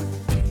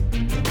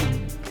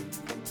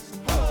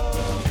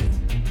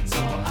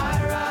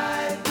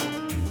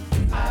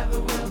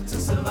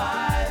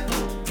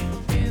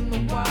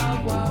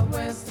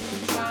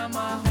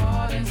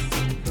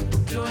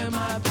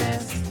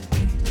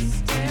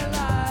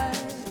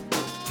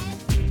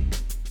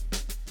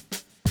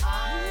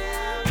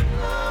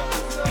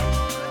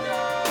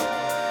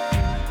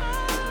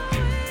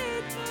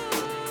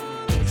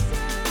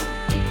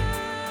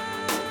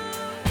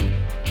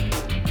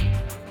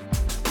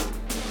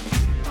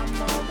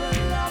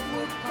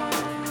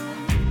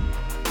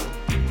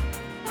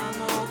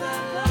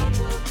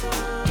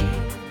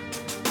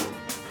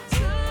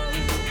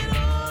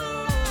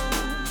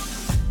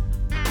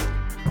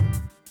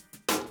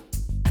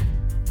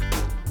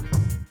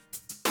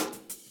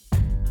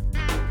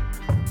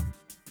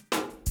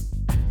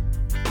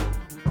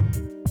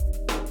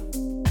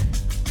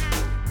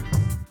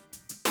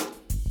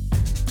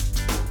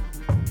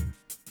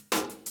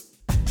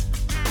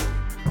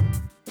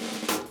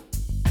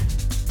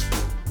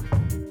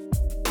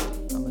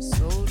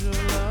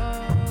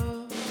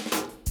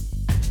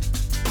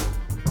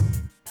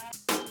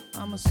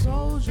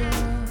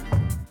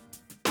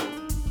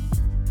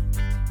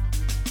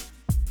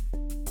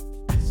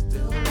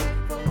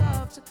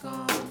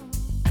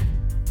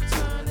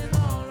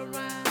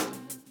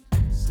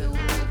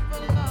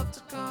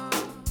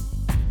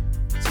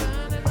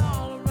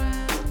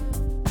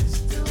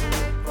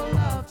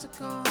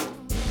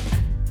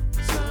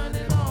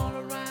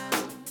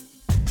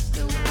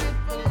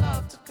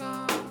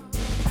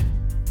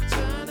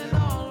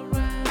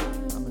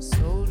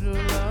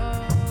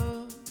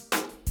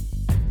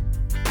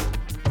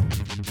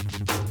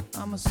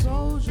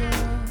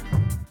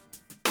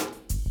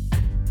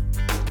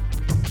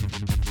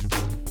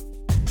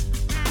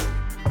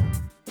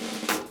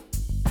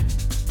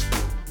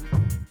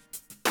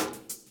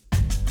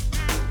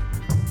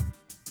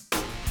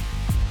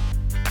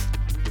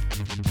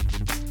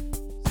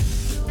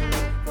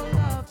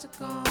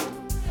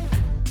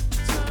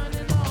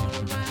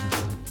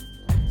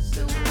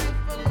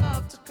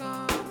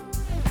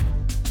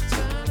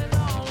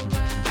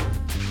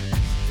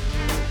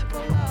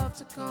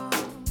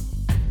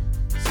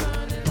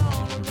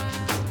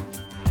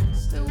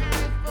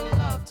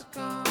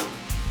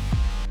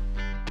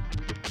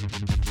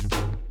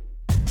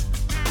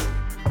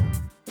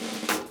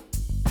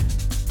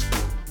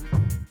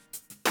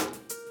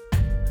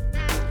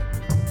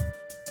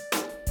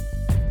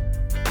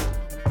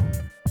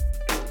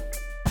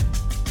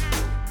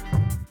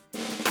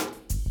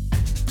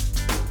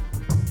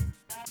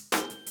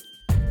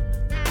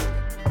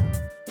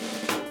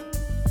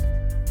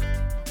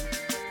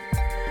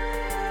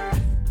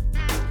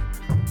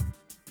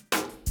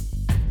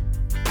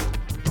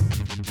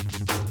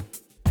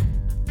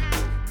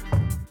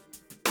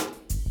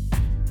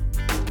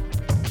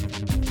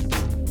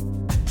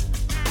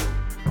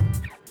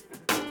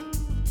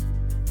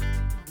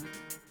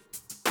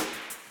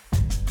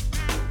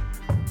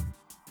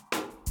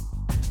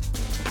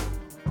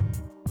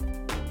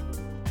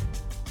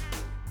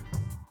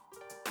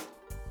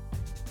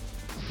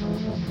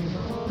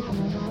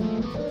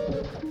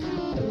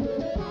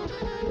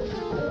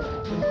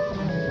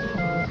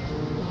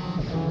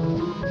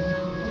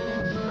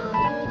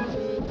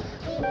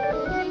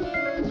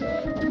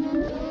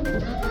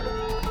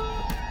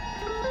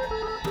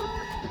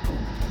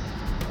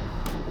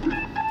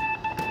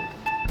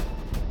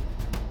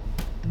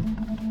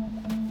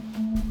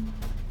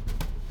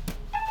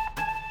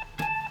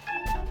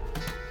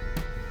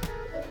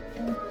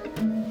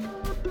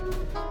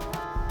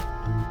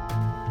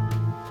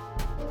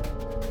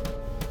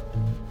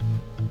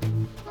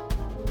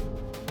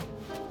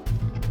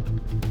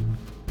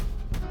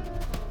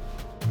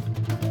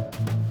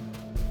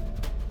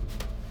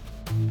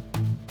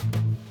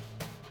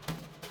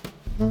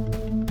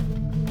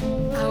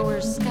 Our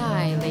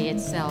sky lay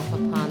itself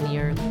upon the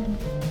earth,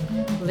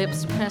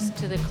 lips pressed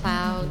to the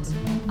clouds,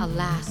 a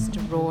last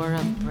roar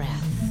of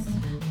breath.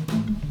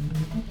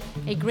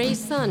 A gray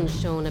sun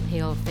shone a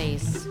pale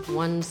face,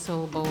 one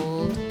so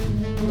bold,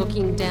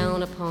 looking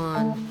down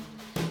upon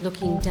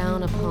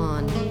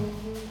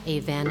a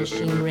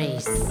vanishing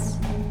race.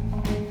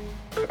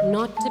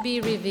 Not to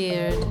be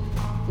revered,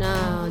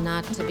 no,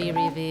 not to be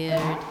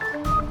revered.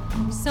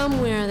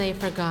 Somewhere they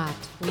forgot,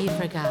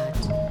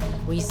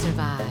 we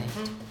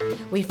survived.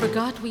 We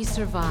forgot we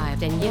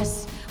survived, and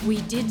yes,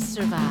 we did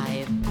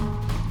survive.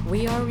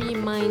 We are a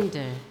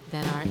reminder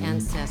that our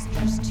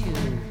ancestors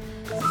too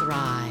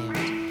thrived.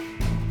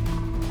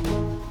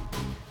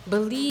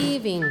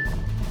 Believing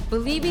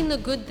the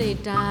good they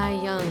die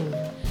young,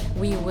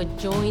 we would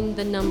join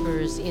the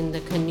numbers in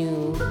the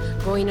canoe,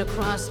 going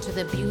across to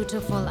the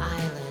beautiful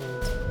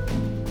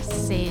island,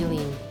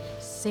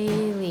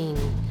 sailing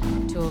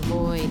to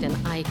avoid an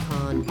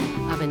icon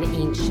of an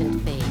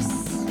ancient face.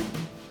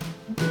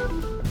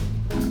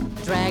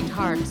 Dragged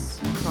hearts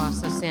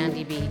across a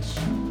sandy beach.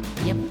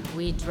 Yep,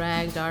 we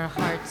dragged our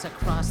hearts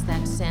across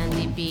that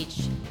sandy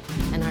beach,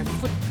 and our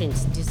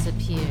footprints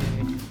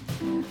disappeared.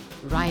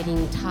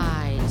 Riding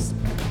tides,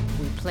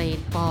 we played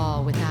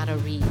ball without a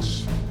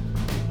reach.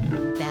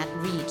 That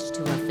reach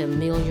to a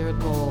familiar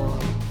goal.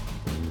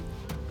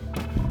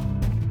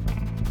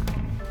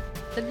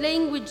 The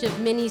language of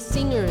many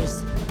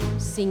singers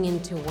sing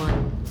into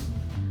one.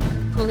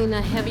 Pulling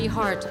a heavy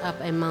heart up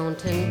a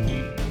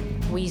mountain,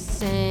 we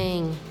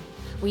sang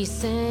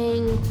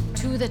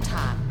to the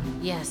top,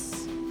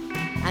 yes.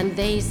 And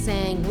they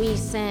sang, we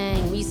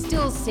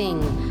still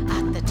sing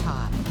at the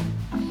top.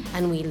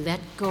 And we let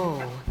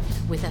go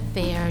with a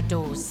fair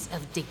dose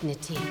of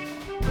dignity.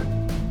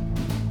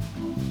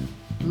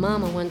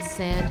 Mama once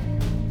said,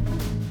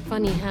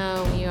 funny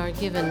how we are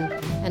given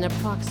an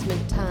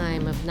approximate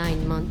time of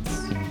 9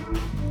 months,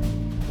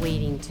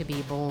 waiting to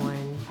be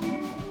born.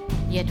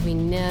 Yet we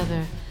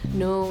never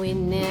know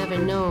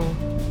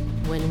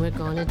when we're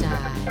gonna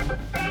die.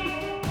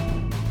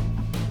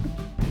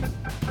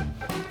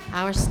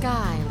 Our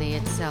sky lay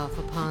itself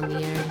upon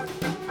the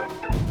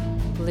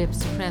earth,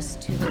 lips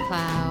pressed to the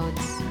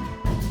clouds,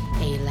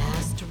 a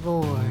last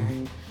roar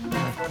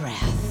of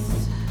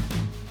breath.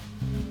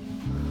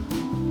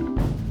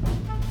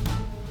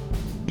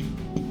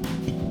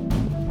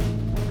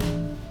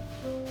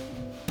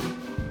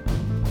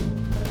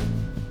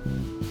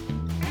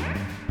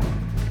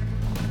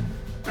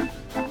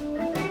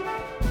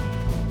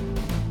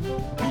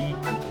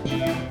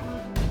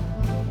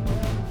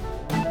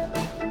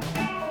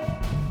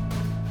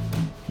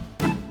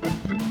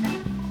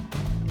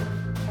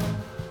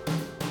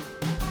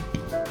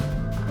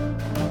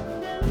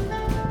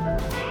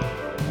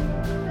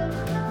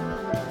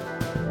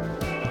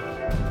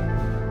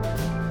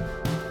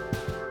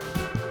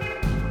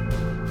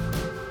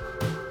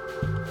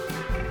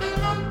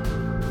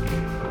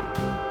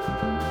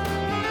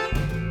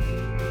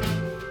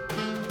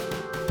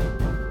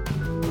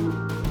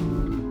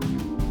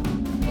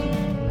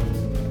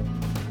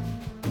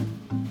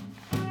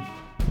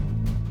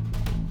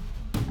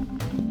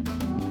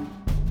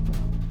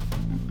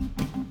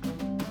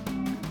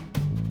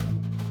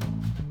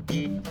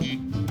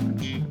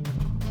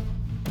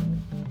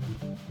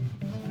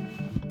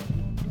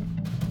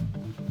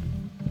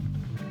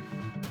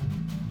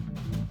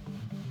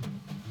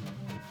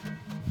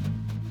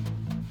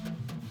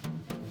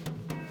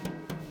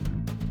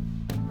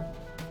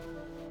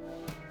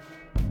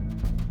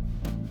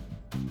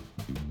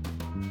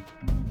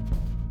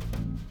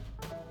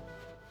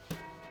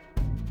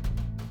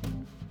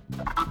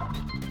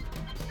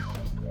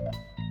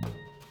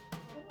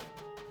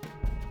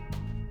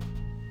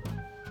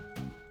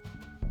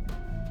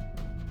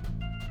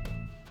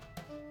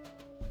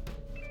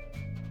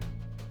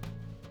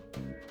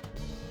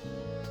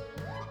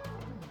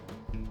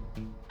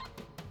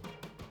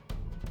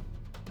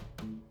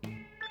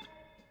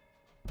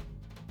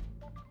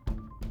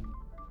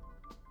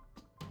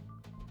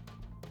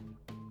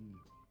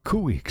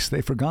 Khu.éex,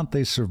 They Forgot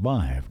They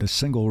Survived, a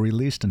single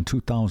released in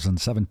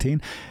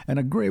 2017, and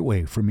a great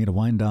way for me to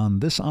wind down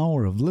this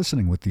hour of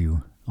listening with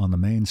you on the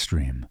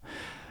mainstream.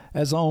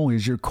 As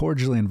always, you're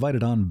cordially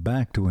invited on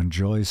back to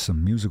enjoy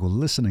some musical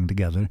listening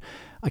together.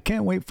 I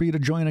can't wait for you to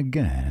join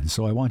again,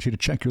 so I want you to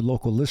check your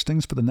local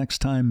listings for the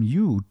next time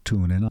you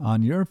tune in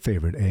on your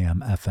favorite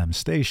AM/FM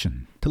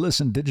station. To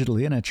listen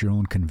digitally and at your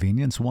own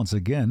convenience, once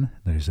again,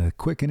 there's a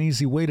quick and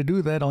easy way to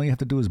do that. All you have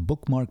to do is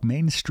bookmark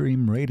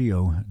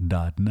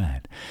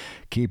mainstreamradio.net.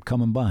 Keep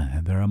coming by.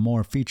 There are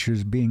more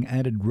features being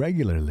added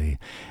regularly,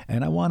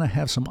 and I want to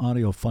have some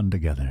audio fun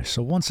together.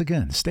 So once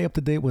again, stay up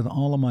to date with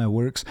all of my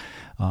works.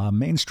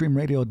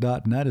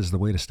 Mainstreamradio.net is the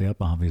way to stay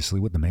up, obviously,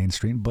 with the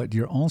mainstream, but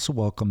you're also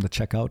welcome to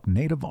check out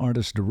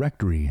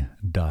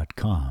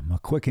nativeartistdirectory.com, a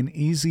quick and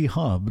easy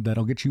hub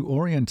that'll get you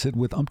oriented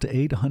with up to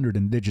 800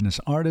 indigenous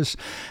artists,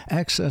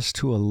 access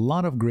to a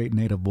lot of great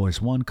Native Voice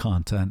One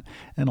content,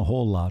 and a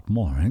whole lot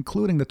more,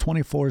 including the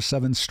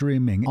 24/7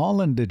 streaming,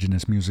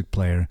 all-indigenous music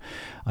player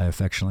I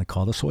affectionately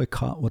call the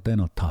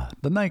WYLTK,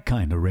 the night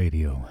kind of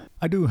radio.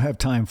 I do have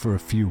time for a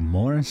few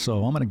more,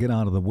 so I'm going to get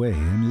out of the way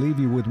and leave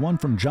you with one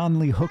from John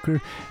Lee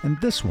Hooker and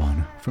this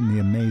one from the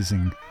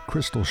amazing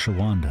Crystal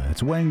Shawanda.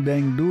 It's Wang,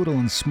 Doodle,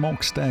 and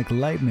Smokestack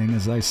Lightning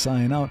as I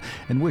sign out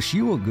and wish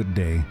you a good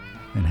day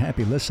and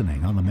happy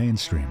listening on the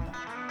mainstream.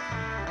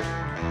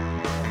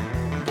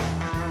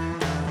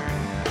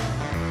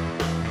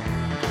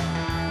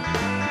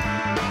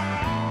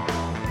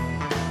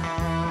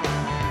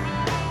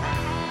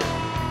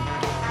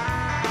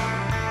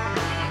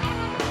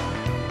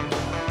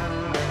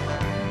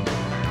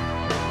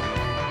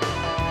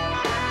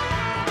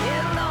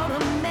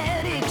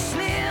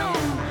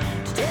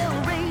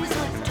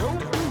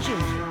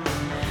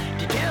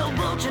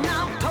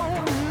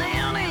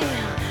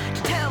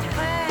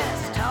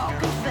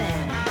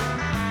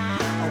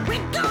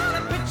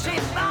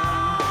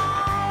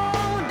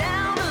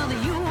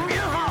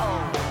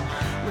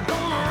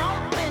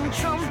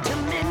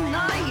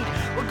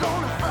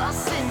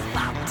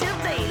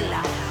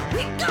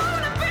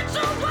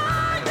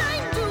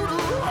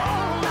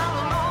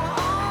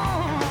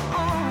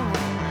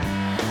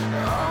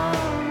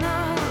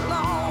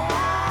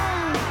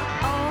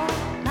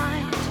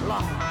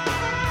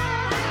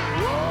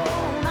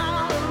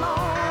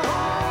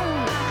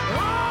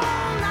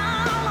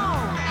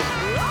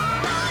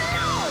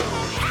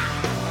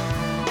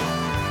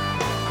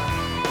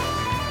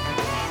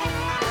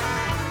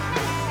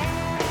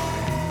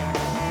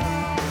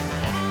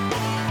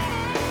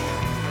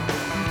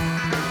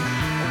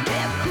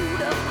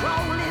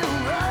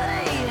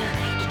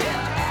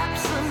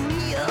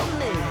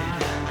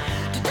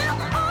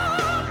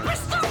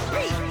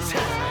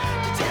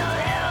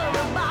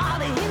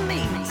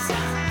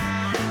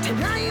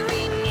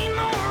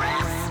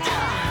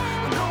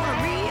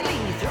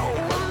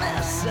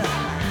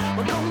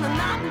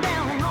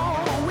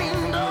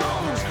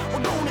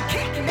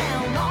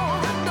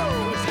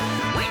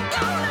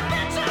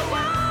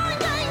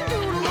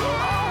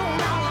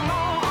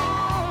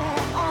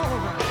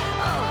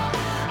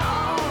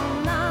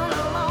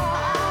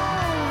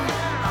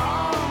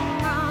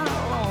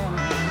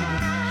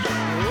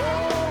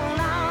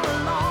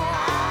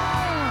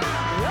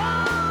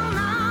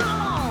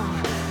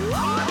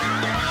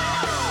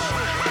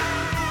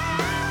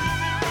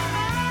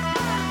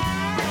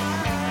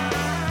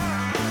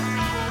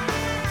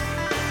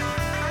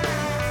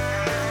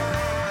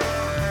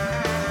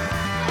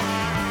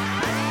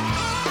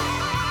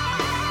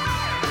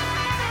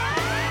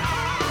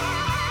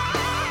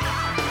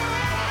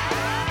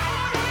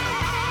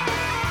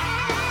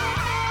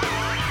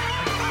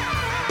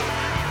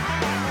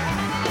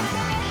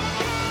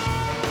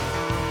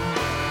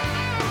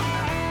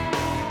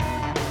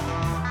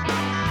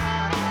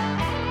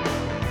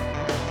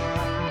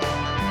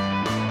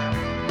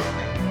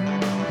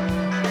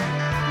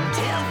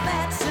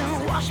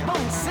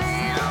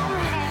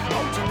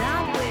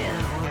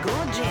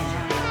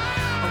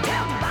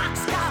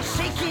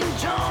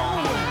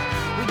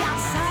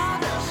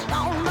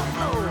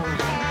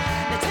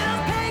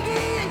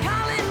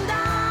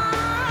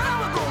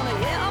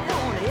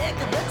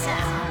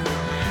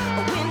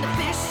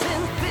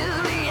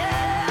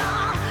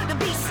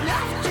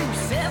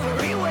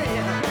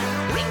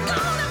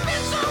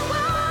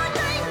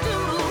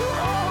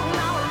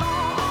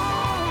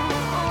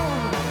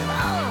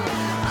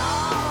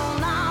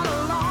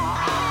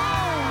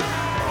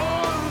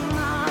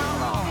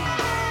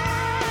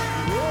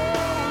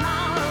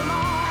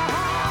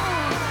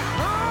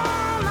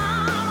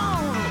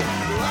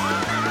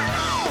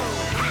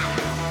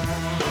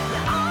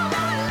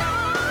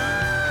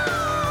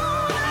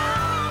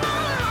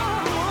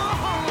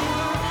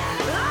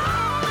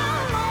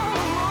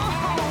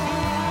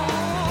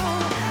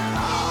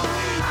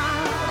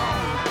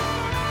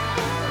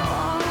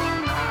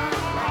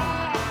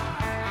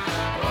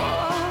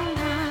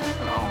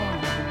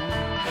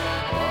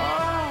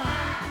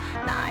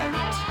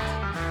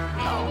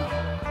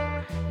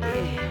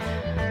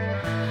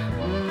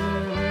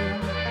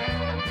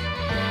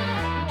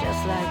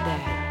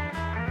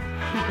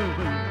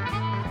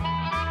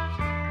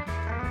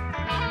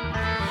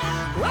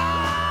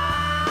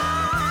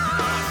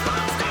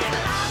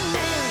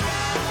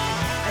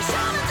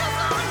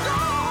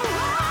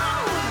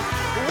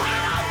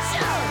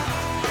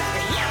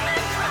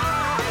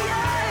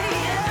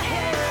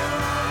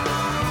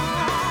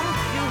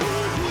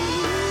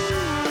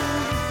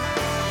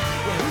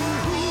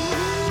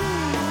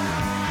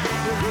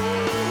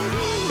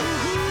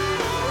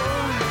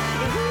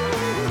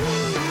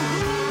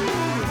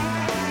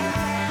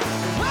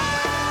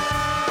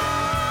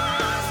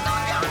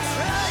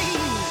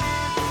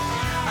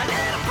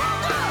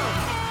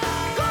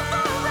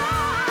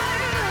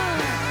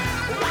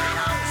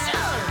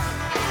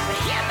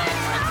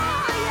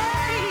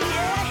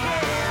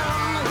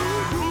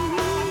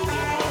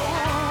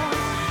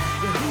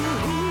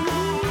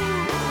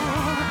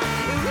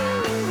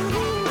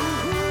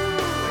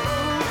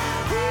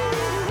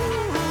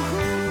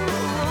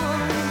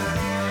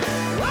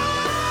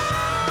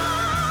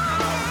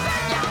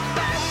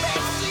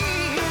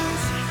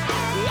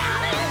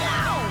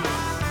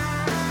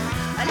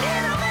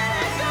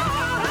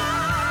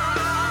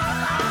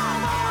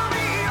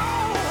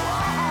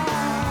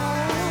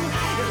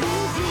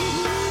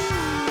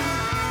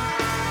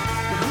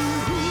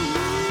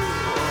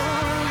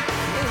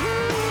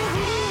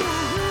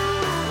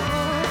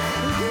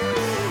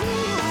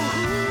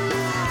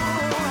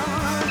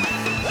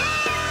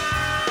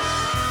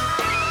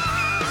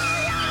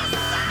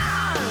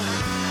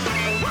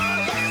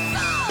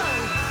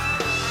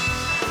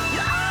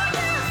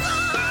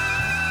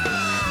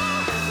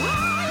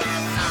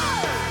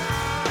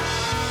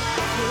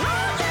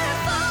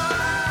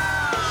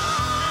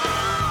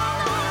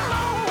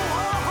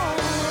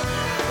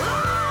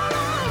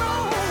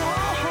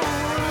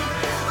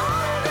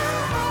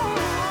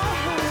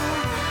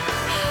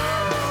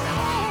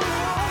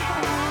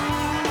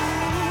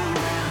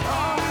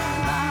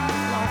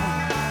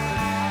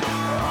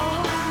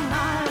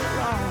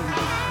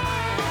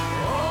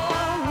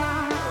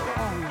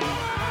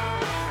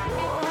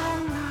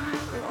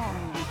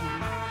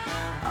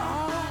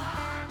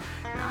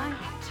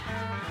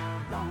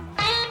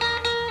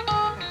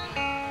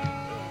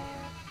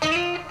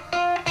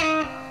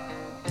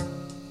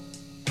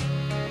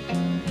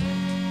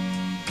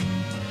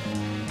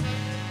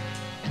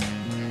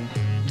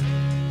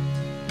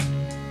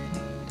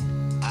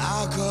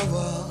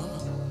 cover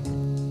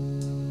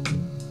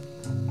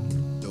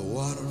the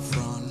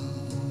waterfront,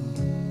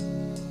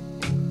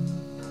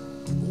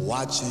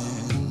 watching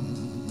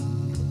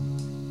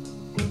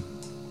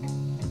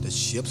the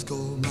ships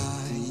go by.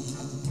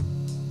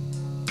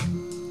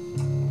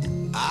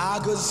 I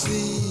could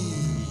see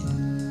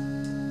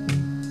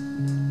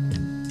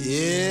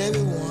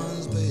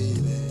everyone's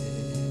baby,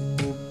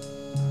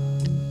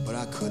 but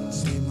I couldn't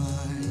see mine.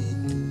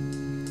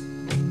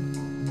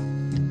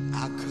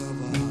 I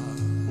cover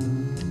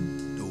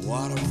the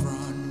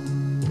waterfront.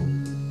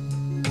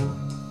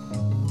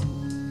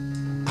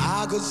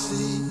 I could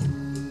see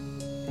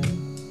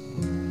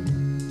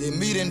they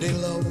meeting their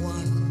loved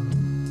one,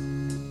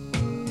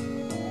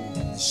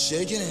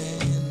 shaking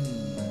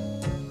hands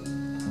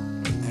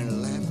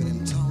and laughing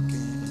and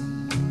talking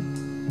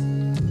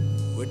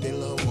with their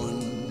loved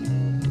one.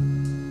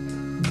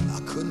 I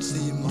couldn't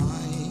see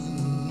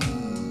mine.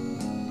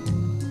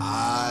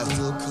 I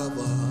still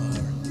cover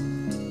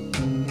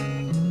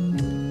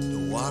the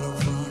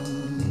waterfront.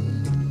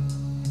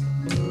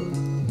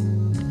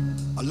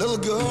 A little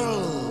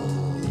girl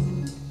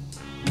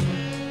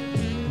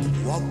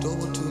walked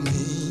over to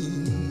me.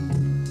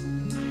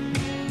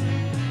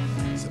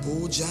 Said,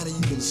 "Oh, Johnny,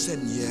 you've been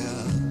sitting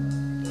here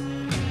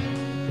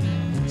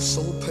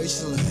so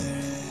patiently,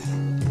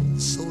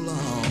 so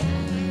long,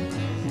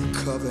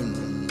 covering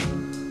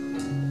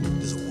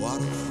this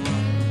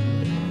waterfront."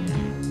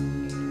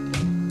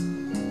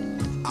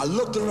 I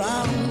looked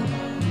around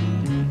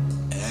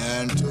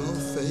and to her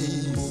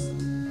face,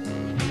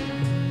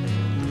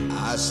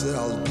 I said,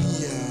 "I'll be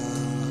here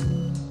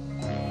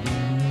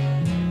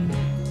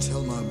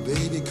till my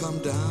baby come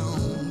down."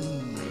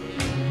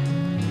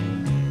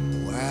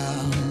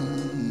 Well,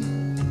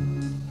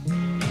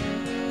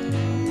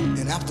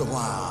 and after a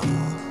while,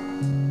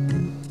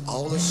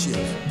 all the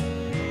ships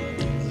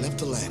left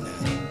the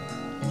landing,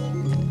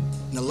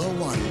 and the little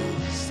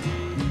ones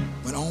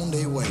went on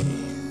their way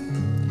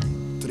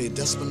to their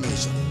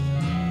destination.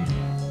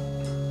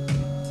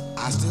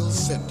 I still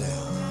sat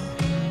there,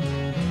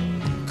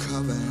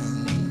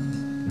 covering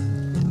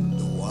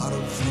the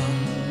waterfront.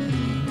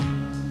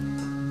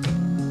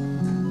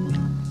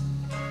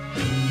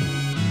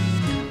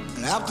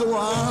 And after a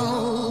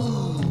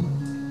while,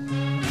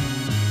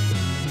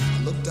 I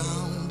looked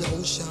down the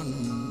ocean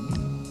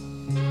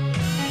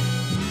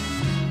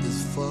as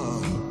far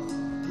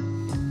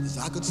as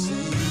I could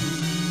see.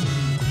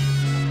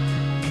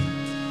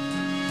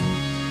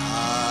 I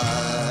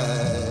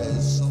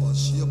saw a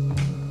ship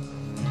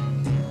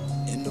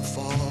in the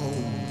fog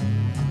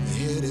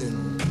heading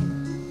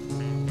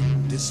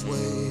this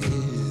way.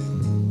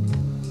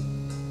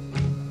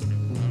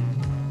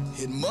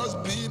 It must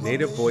be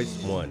Native Voice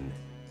One,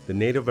 the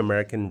Native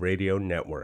American Radio Network.